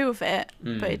to remove it,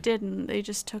 but it didn't. They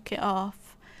just took it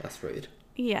off. That's rude.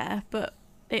 Yeah, but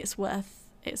it's worth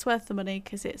the money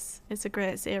because it's a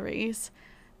great series.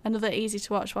 Another easy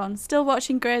to watch one. Still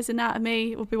watching Grey's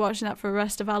Anatomy. We'll be watching that for the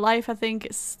rest of our life. I think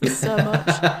there's so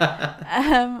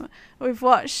much. We've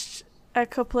watched a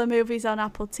couple of movies on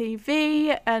Apple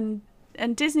TV, and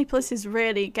Disney Plus is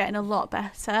really getting a lot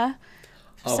better.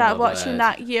 Started watching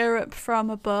that Europe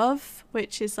from Above,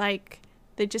 which is like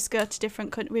they just go to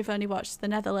different countries. We've only watched the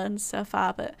Netherlands so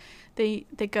far, but they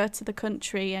go to the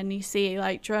country and you see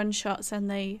like drone shots and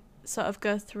they sort of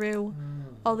go through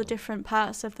all the different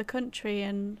parts of the country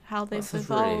and how they've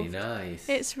evolved. Really nice.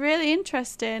 It's really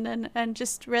interesting and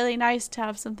just really nice to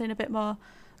have something a bit more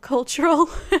cultural.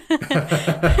 You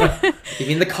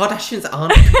mean the Kardashians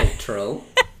aren't cultural?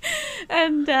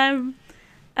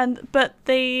 But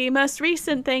the most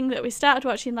recent thing that we started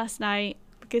watching last night,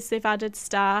 because they've added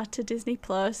Star to Disney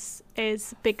Plus,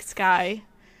 is Big Sky.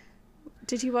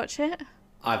 Did you watch it?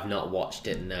 I've not watched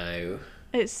it, no.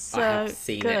 It's so good. I have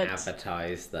seen it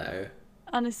advertised, though.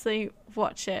 Honestly,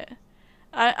 watch it.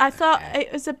 I thought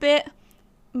it was a bit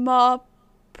more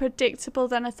predictable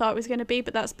than I thought it was going to be,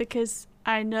 but that's because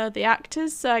I know the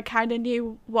actors, so I kind of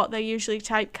knew what they usually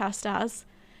typecast as,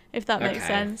 if that makes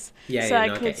sense. Yeah, so I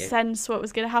could sense what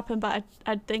was going to happen, but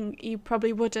I think you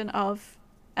probably wouldn't have.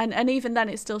 And even then,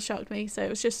 it still shocked me.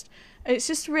 So it's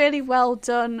just really well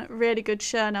done, really good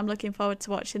show, and I'm looking forward to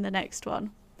watching the next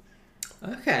one.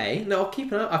 Okay, no, I'll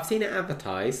keep an eye. I've seen it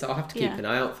advertised, so I'll have to keep an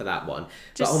eye out for that one.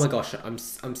 But oh my gosh, I'm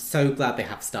so glad they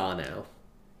have Star now.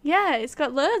 Yeah, it's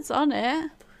got loads on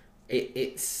it.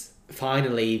 it's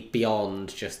finally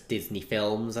beyond just Disney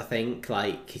films, I think.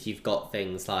 Like, 'cause you've got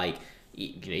things like,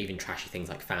 even trashy things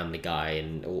like Family Guy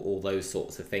and all those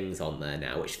sorts of things on there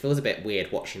now, which feels a bit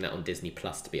weird watching that on Disney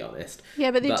Plus, to be honest.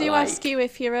 Yeah, but they do like, ask you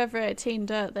if you're over 18,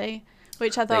 don't they?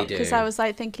 Which I thought, because I was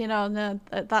like thinking, oh no,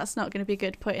 that's not going to be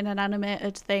good putting an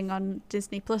animated thing on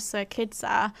Disney Plus where kids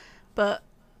are. But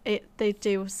they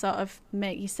do sort of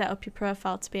make you set up your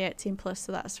profile to be 18 plus,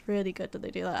 so that's really good that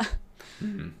they do that.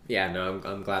 Yeah, no,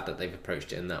 I'm glad that they've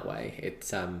approached it in that way.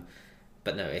 It's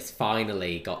but no, it's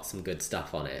finally got some good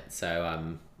stuff on it,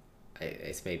 so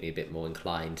it's made me a bit more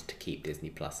inclined to keep Disney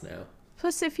Plus now.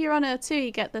 Plus, if you're on O2,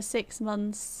 you get the 6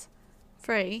 months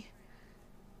free.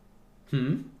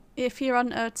 If you're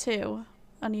on O2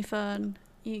 on your phone,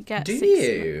 you get. Do 6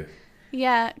 you?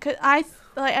 Yeah, cause I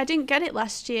didn't get it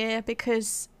last year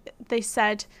because they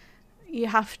said you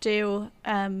have to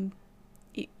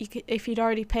if you'd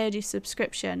already paid your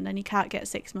subscription, then you can't get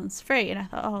 6 months free. And I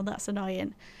thought, oh, that's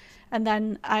annoying. And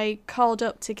then I called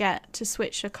up to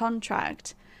switch a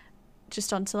contract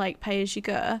just onto like pay as you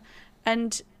go,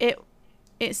 and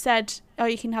it said, oh,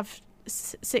 you can have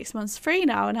 6 months free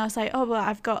now. And I was like, oh, well,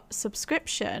 I've got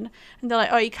subscription. And they're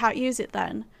like, oh, you can't use it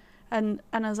then. And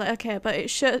I was like, okay, but it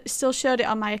still showed it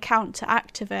on my account to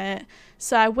activate.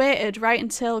 So I waited right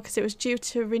until, because it was due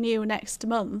to renew next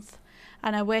month,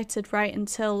 and I waited right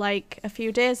until like a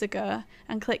few days ago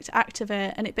and clicked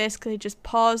activate, and it basically just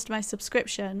paused my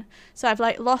subscription. So I've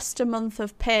like lost a month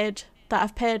of paid that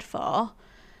I've paid for,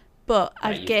 but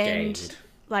I've gained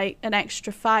like an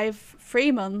extra 5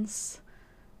 free months.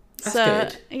 That's so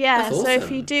good. Yeah, That's so awesome.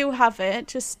 if you do have it,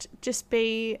 just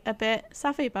be a bit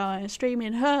savvy about it.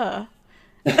 Streaming her.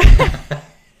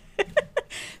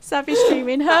 Savvy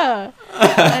streaming her.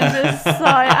 And just sort it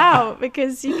out,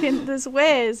 because there's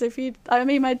ways.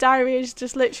 My diary is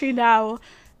just literally now,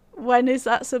 when is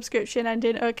that subscription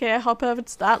ending? Okay, hop over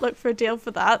to that, look for a deal for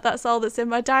that. That's all that's in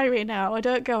my diary now. I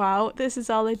don't go out. This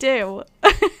is all I do.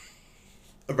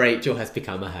 Rachel has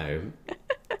become a home.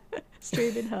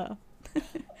 Streaming her.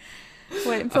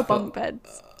 Waiting for bunk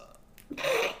beds.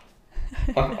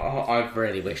 I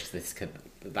really wish that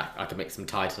I could make some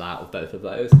title out of both of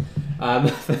those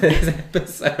for this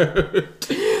episode.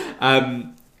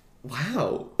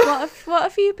 Wow. What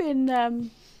have you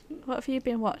been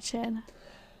watching?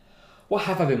 What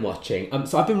have I been watching?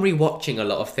 So I've been rewatching a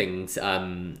lot of things.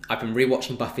 I've been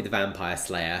rewatching Buffy the Vampire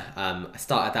Slayer. I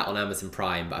started that on Amazon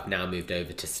Prime, but I've now moved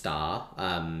over to Star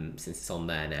since it's on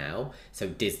there now. So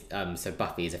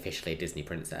Buffy is officially a Disney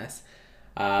princess.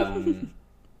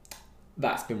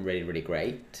 That's been really, really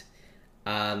great.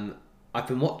 I've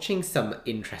been watching some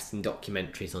interesting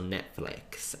documentaries on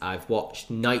Netflix. I've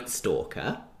watched Night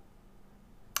Stalker.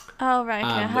 Oh, right,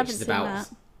 okay. I haven't seen that.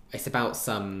 It's about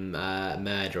some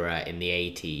murderer in the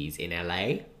 80s in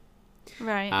LA.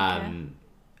 Right, okay.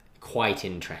 Quite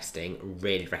interesting.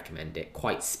 Really recommend it.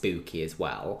 Quite spooky as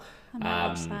well. I might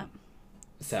watch that.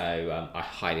 So I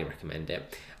highly recommend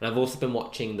it. And I've also been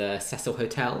watching the Cecil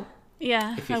Hotel.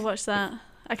 Yeah, I watched that.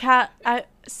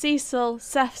 Cecil,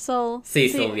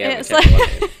 yeah. It's like...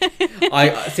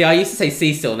 I used to say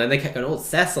Cecil, and then they kept going, oh,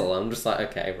 Cecil. And I'm just like,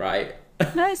 okay, right.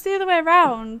 No, it's the other way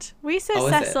around. We say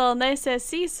Cecil and they say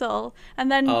Cecil.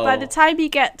 And then by the time you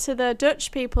get to the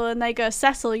Dutch people and they go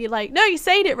Cecil, you're like, no, you're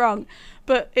saying it wrong.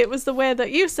 But it was the way that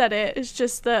you said it. It's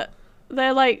just that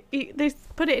they're like, they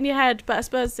put it in your head. But I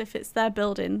suppose if it's their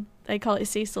building, they call it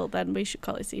Cecil, then we should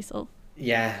call it Cecil.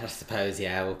 Yeah, I suppose,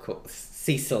 yeah, we'll call it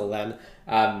Cecil then.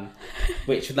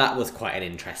 Which that was quite an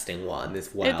interesting one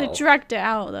as well. They dragged it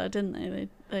out though, didn't they?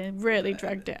 They really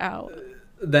dragged it out.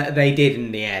 They did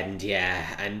in the end,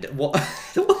 yeah. And what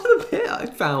the bit I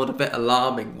found a bit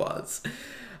alarming was,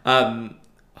 I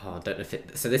don't know if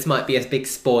so this might be a big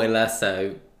spoiler.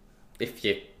 So if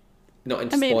you're not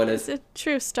into spoilers, it's a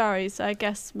true story, so I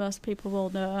guess most people will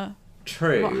know.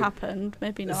 True. What happened?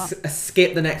 Maybe not.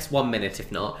 Skip the next 1 minute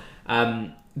if not.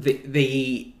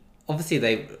 The obviously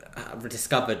they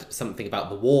discovered something about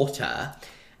the water,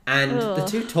 and the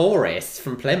two tourists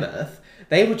from Plymouth,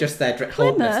 they were just there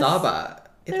holding their Starbucks.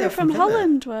 They were from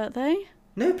Holland, weren't they?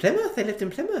 No, Plymouth. They lived in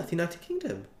Plymouth, United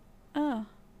Kingdom. Oh,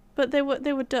 but they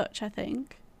were Dutch, I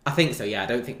think. I think so. Yeah, I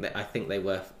don't think that. I think they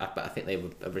were, but I think they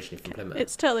were originally from Plymouth.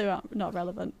 It's totally not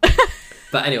relevant.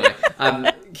 But anyway,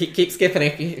 keep skipping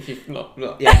if you've not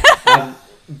yeah.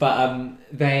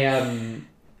 They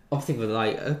obviously were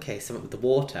like, okay, something with the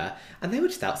water, and they were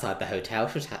just outside the hotel.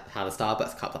 She just had a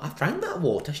Starbucks cup. I found that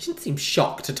water. She didn't seem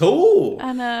shocked at all.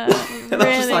 And and really, I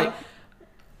was just like,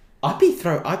 I'd be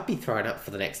throwing up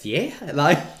for the next year.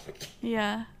 Like,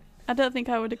 yeah, I don't think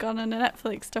I would have gone on a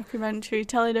Netflix documentary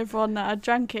telling everyone that I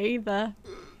drank it either.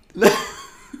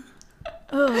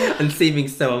 and seeming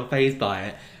so unfazed by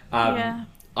it. Yeah.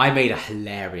 I made a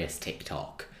hilarious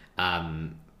TikTok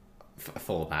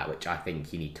for that, which I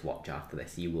think you need to watch after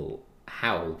this. You will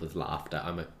howl with laughter.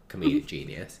 I'm a comedic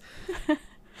genius.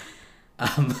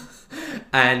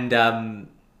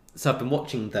 So I've been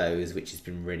watching those, which has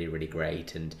been really, really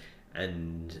great, and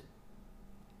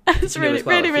it's really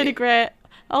great.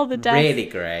 All the death. Really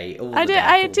great.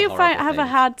 I do have a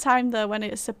hard time though when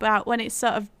it's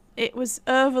sort of, it was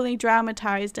overly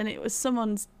dramatized and it was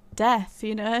someone's death,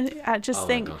 you know. I just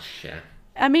think, my gosh, yeah.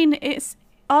 I mean, it's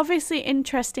obviously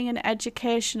interesting and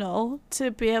educational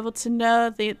to be able to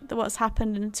know what's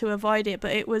happened and to avoid it,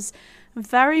 but it was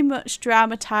very much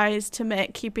dramatized to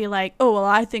make you be like, oh well,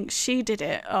 I think she did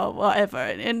it or whatever,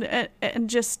 and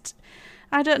just,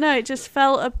 I don't know, it just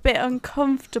felt a bit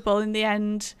uncomfortable in the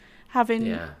end,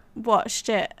 having watched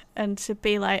it, and to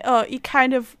be like, oh, you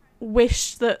kind of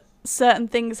wish that certain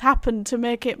things happened to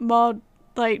make it more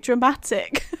like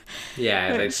dramatic.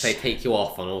 Yeah, they take you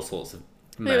off on all sorts of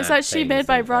mad it was actually things, made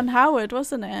by don't they? Ron Howard,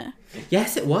 wasn't it?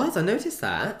 Yes, it was. I noticed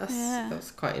that.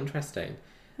 That's quite interesting.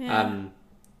 Yeah.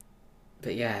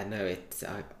 But yeah, no, it's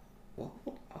I was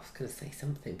going to say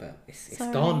something, but it's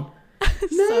Sorry. gone.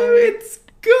 Sorry. It's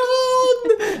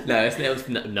gone. No, it was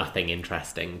nothing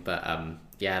interesting, but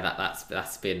yeah,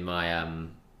 that's been my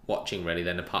watching really.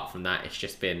 Then apart from that, it's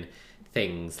just been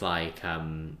things like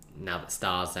now that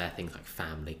Star's there, things like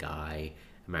Family Guy,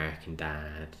 American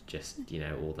Dad, just, you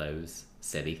know, all those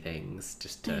silly things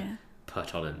just to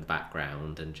put on in the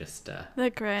background and just they're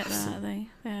great, aren't they?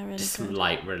 They're really just good. some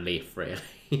light relief, really.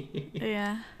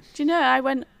 Yeah. Do you know, I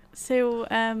went to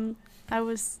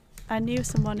I knew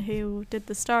someone who did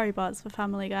the storyboards for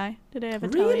Family Guy. Did I ever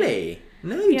tell you? Really?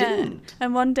 No, you didn't.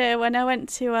 And one day when I went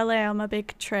to LA on my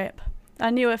big trip, I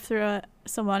knew her through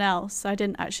someone else. I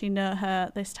didn't actually know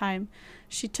her this time.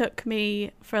 She took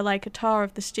me for like a tour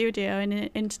of the studio and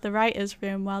into the writer's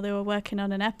room while they were working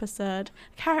on an episode.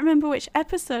 I can't remember which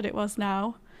episode it was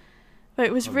now, but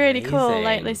it was really cool,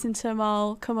 like listening to them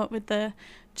all come up with the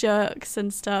jokes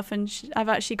and stuff. And I've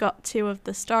actually got 2 of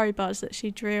the storyboards that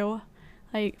she drew,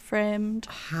 like framed.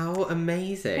 How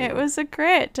amazing. It was a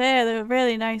great day. They were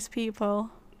really nice people.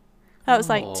 That was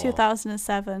like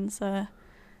 2007, so...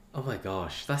 Oh my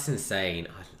gosh, that's insane.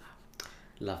 I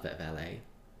love a bit of LA.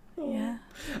 Yeah.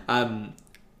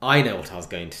 I know what I was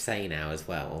going to say now as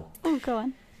well. Oh, go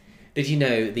on. Did you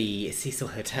know the Cecil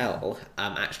Hotel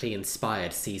actually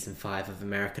inspired season 5 of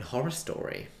American Horror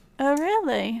Story? Oh,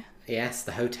 really? Yes,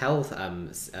 the hotel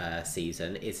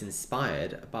season is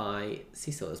inspired by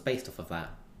Cecil. It's based off of that.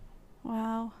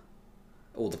 Wow.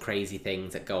 All the crazy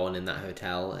things that go on in that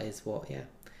hotel is what, yeah.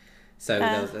 So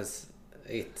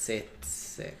it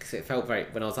felt very,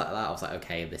 when I was like that, I was like,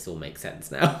 okay, this all makes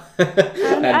sense now. I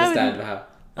understand how.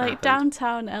 Like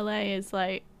downtown LA is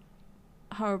like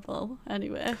horrible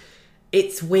anyway.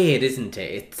 It's weird, isn't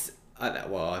it? It's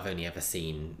well, I've only ever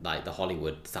seen like the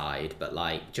Hollywood side, but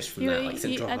like just from that, like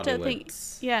Central Hollywood. I don't think.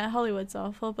 Yeah, Hollywood's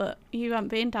awful, but you haven't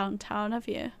been downtown, have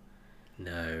you?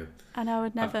 No. And I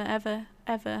would never,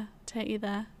 ever take you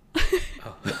there.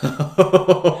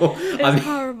 Oh. It's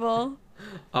horrible.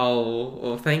 Oh,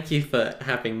 well, thank you for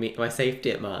having my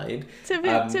safety at mind.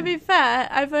 To be fair,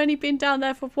 I've only been down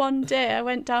there for one day. I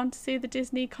went down to see the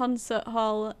Disney concert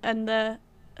hall and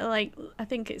I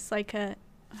think it's like I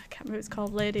can't remember, it's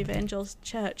called Lady of Angels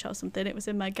Church or something. It was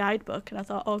in my guidebook and I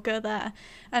thought, oh, go there.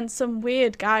 And some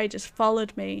weird guy just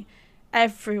followed me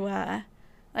everywhere.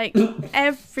 Like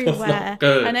everywhere. That's not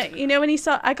good. And you know, when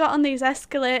I got on these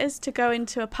escalators to go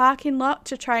into a parking lot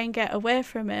to try and get away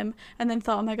from him, and then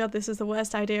thought, oh my god, this is the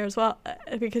worst idea as well,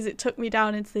 because it took me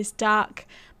down into this dark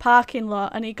parking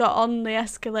lot and he got on the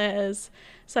escalators.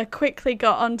 So I quickly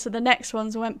got onto the next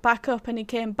ones and went back up and he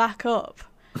came back up.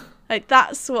 Like,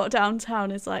 that's what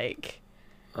downtown is like.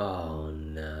 Oh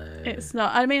no. It's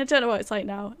not. I mean, I don't know what it's like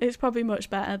now. It's probably much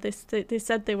better. They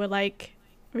said they were like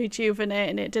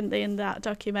rejuvenating it, didn't they, in that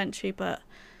documentary? But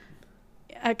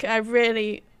I could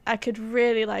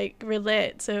really like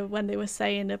relate to when they were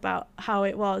saying about how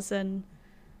it was, and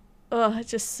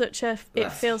just such a.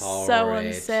 It feels horrid. So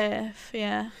unsafe.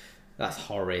 Yeah. That's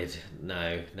horrid.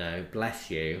 No, bless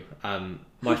you.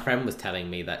 My friend was telling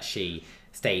me that she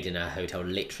stayed in a hotel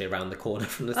literally around the corner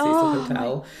from the Cecil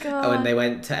Hotel. When they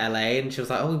went to LA, and she was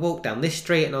like, oh, we walked down this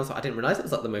street, and I was like, I didn't realise it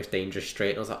was like the most dangerous street,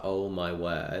 and I was like, oh my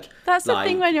word. That's the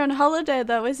thing when you're on holiday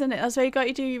though, isn't it? That's why you got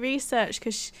to do your research,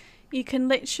 because you can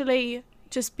literally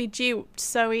just be duped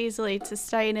so easily to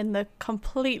staying in the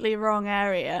completely wrong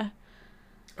area.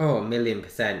 Oh,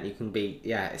 1,000,000%. You can be,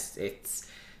 it's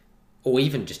or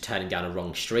even just turning down a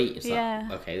wrong street. It's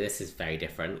like, okay, this is very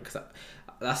different, because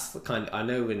that's the kind I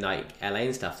know in like LA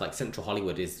and stuff, like Central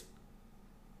Hollywood is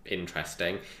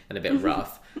interesting and a bit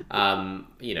rough.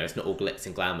 It's not all glitz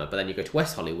and glamour, but then you go to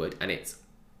West Hollywood and it's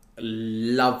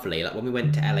lovely. Like when we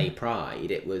went to LA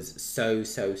Pride, it was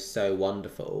so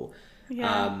wonderful.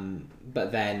 Yeah.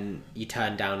 But then you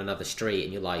turn down another street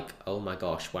and you're like, oh my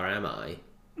gosh, where am I?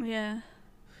 Yeah.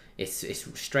 It's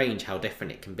strange how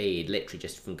different it can be, literally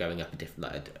just from going up a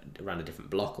different, around a different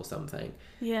block or something.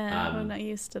 Yeah, we're not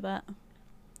used to that.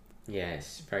 Yeah,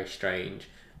 it's very strange.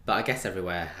 But I guess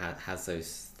everywhere has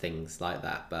those things like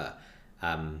that. But,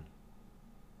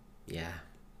 yeah.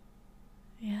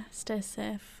 Yeah, stay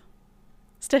safe.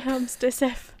 Stay home, stay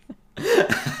safe.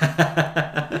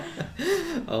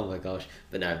 Oh my gosh.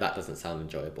 But no, that doesn't sound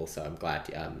enjoyable, so I'm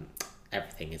glad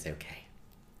everything is okay.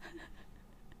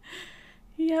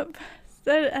 Yep.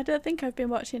 So I don't think I've been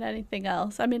watching anything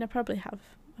else. I mean, I probably have.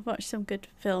 I've watched some good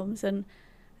films, and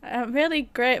I'm really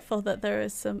grateful that there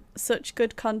is such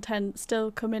good content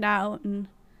still coming out, and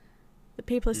the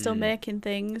people are still making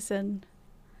things. And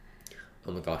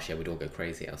oh my gosh, yeah, we'd all go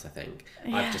crazy else, I think.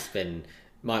 Yeah. I've just been...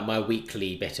 My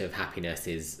weekly bit of happiness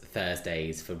is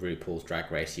Thursdays for RuPaul's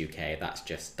Drag Race UK.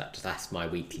 That's my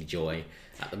weekly joy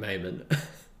at the moment.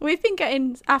 We've been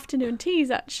getting afternoon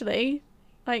teas, actually,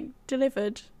 like,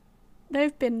 delivered.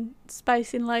 They've been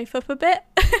spicing life up a bit.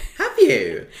 Have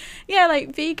you? Yeah,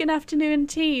 like vegan afternoon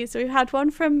teas. We've had one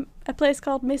from a place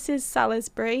called Mrs.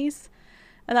 Salisbury's,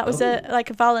 and that was a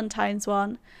Valentine's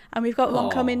one. And we've got one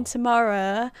coming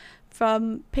tomorrow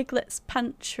from Piglet's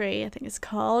Pantry, I think it's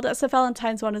called. That's a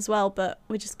Valentine's one as well, but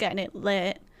we're just getting it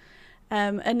late.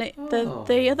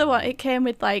 The other one, it came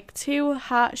with like 2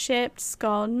 heart-shaped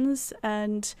scones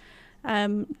and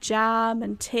jam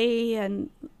and tea and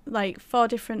like 4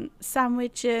 different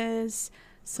sandwiches,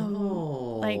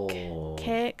 some like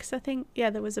cakes, I think. Yeah,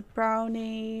 there was a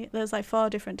brownie. There was like 4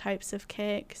 different types of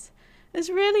cakes. It's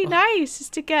really nice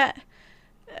just to get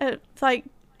like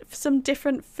some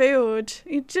different food.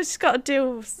 You just got to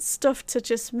do stuff to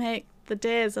just make the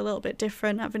days a little bit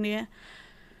different, haven't you?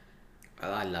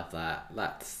 I love that.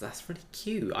 That's really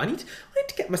cute. I need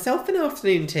to get myself an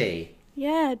afternoon tea.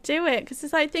 Yeah, do it, because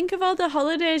it's like, think of all the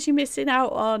holidays you're missing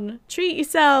out on. Treat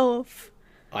yourself.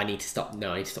 I need to stop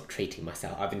treating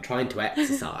myself. I've been trying to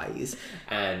exercise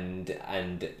and because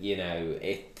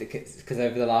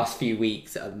over the last few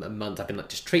weeks and months I've been like,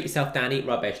 just treat yourself, Dan, eat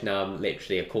rubbish. Now I'm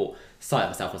literally caught sight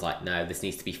of myself. I was like, no, this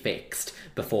needs to be fixed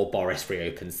before Boris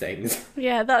reopens things.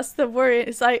 Yeah, that's the worry.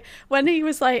 It's like when he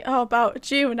was like, about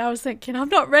June, I was thinking, I'm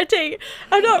not ready.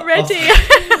 I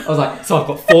was like, so I've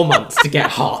got 4 months to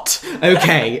get hot.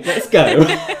 Okay, let's go.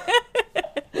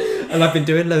 And I've been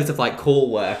doing loads of like core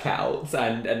workouts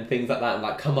and things like that. I'm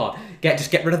like, come on,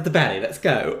 just get rid of the belly. Let's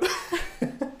go.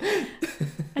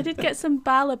 I did get some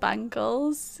Bala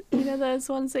bangles. You know, those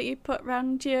ones that you put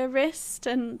round your wrist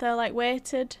and they're like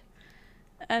weighted.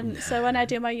 And so when I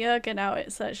do my yoga now,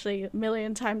 it's actually a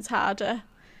million times harder.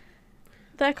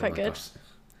 They're quite good. Gosh.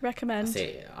 Recommend.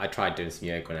 See, I tried doing some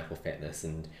yoga on Apple Fitness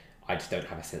and I just don't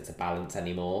have a sense of balance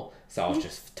anymore. So I was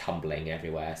just tumbling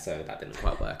everywhere. So that didn't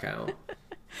quite work out.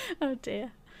 Oh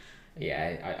dear.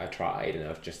 Yeah, I tried and I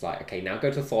was just like, okay, now go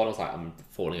to the floor. And I was like, I'm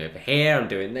falling over here, I'm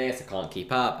doing this, I can't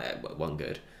keep up. It wasn't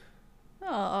good.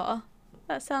 Oh,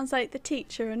 that sounds like the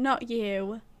teacher and not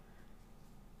you.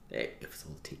 It was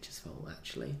all the teacher's fault,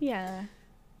 actually. Yeah.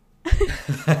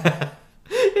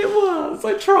 It was.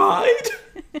 I tried.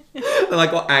 And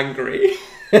I got angry.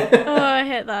 Oh, I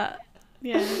hate that.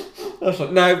 Yeah. I was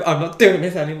like, no, I'm not doing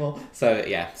this anymore. So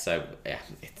yeah, it's I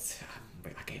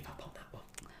gave up on that one.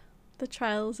 The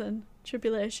trials and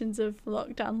tribulations of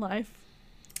lockdown life.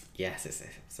 Yes,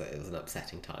 it was an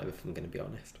upsetting time, if I'm going to be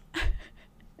honest.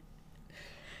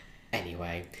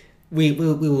 Anyway, we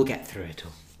will get through it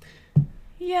all.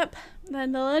 Yep.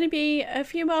 Then there'll only be a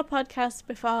few more podcasts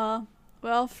before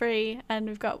we're all free and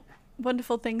we've got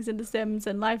wonderful things in The Sims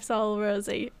and life's all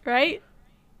rosy, right?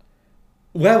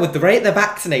 Well, with the rate they're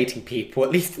vaccinating people,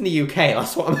 at least in the UK,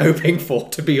 that's what I'm hoping for,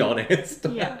 to be honest.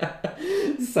 Yeah.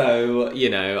 So,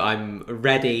 I'm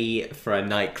ready for a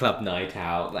nightclub night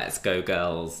out. Let's go,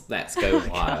 girls. Let's go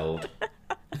wild.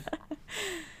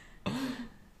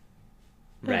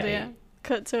 Ready. Oh dear.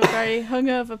 Cut to a very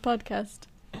hungover podcast.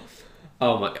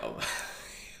 Oh my God.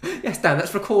 Yes, Dan,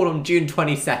 let's record on June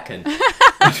 22nd.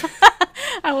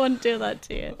 I wouldn't do that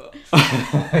to you.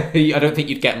 I don't think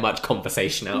you'd get much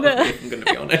conversation out of me, if I'm going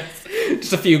to be honest.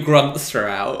 Just a few grunts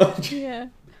throughout. Yeah.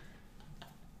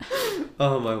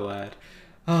 Oh, my word.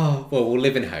 Oh, well, we'll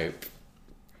live in hope.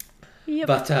 Yep.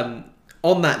 But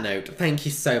On that note, thank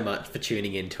you so much for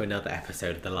tuning in to another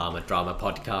episode of the Llama Drama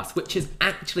Podcast, which has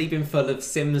actually been full of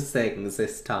Sims things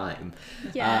this time.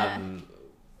 Yeah.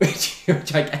 Which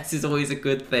I guess is always a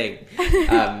good thing.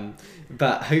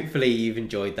 But hopefully you've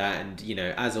enjoyed that, and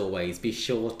as always, be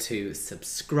sure to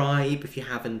subscribe if you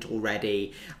haven't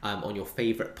already on your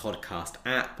favourite podcast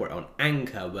app. We're on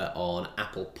Anchor, we're on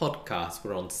Apple Podcasts,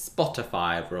 we're on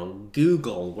Spotify, we're on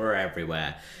Google, we're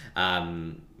everywhere.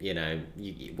 We're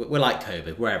like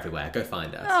COVID, we're everywhere. Go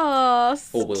find us.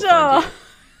 Oh, Or we'll stop. find you.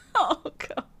 Oh,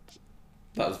 God.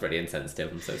 That was really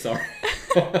insensitive, I'm so sorry.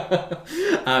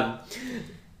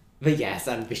 But yes,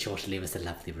 and be sure to leave us a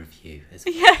lovely review as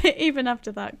well. Yeah, even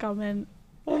after that comment.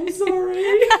 I'm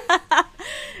sorry.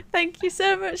 Thank you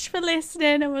so much for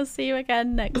listening, and we'll see you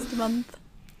again next month.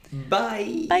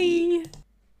 Bye. Bye.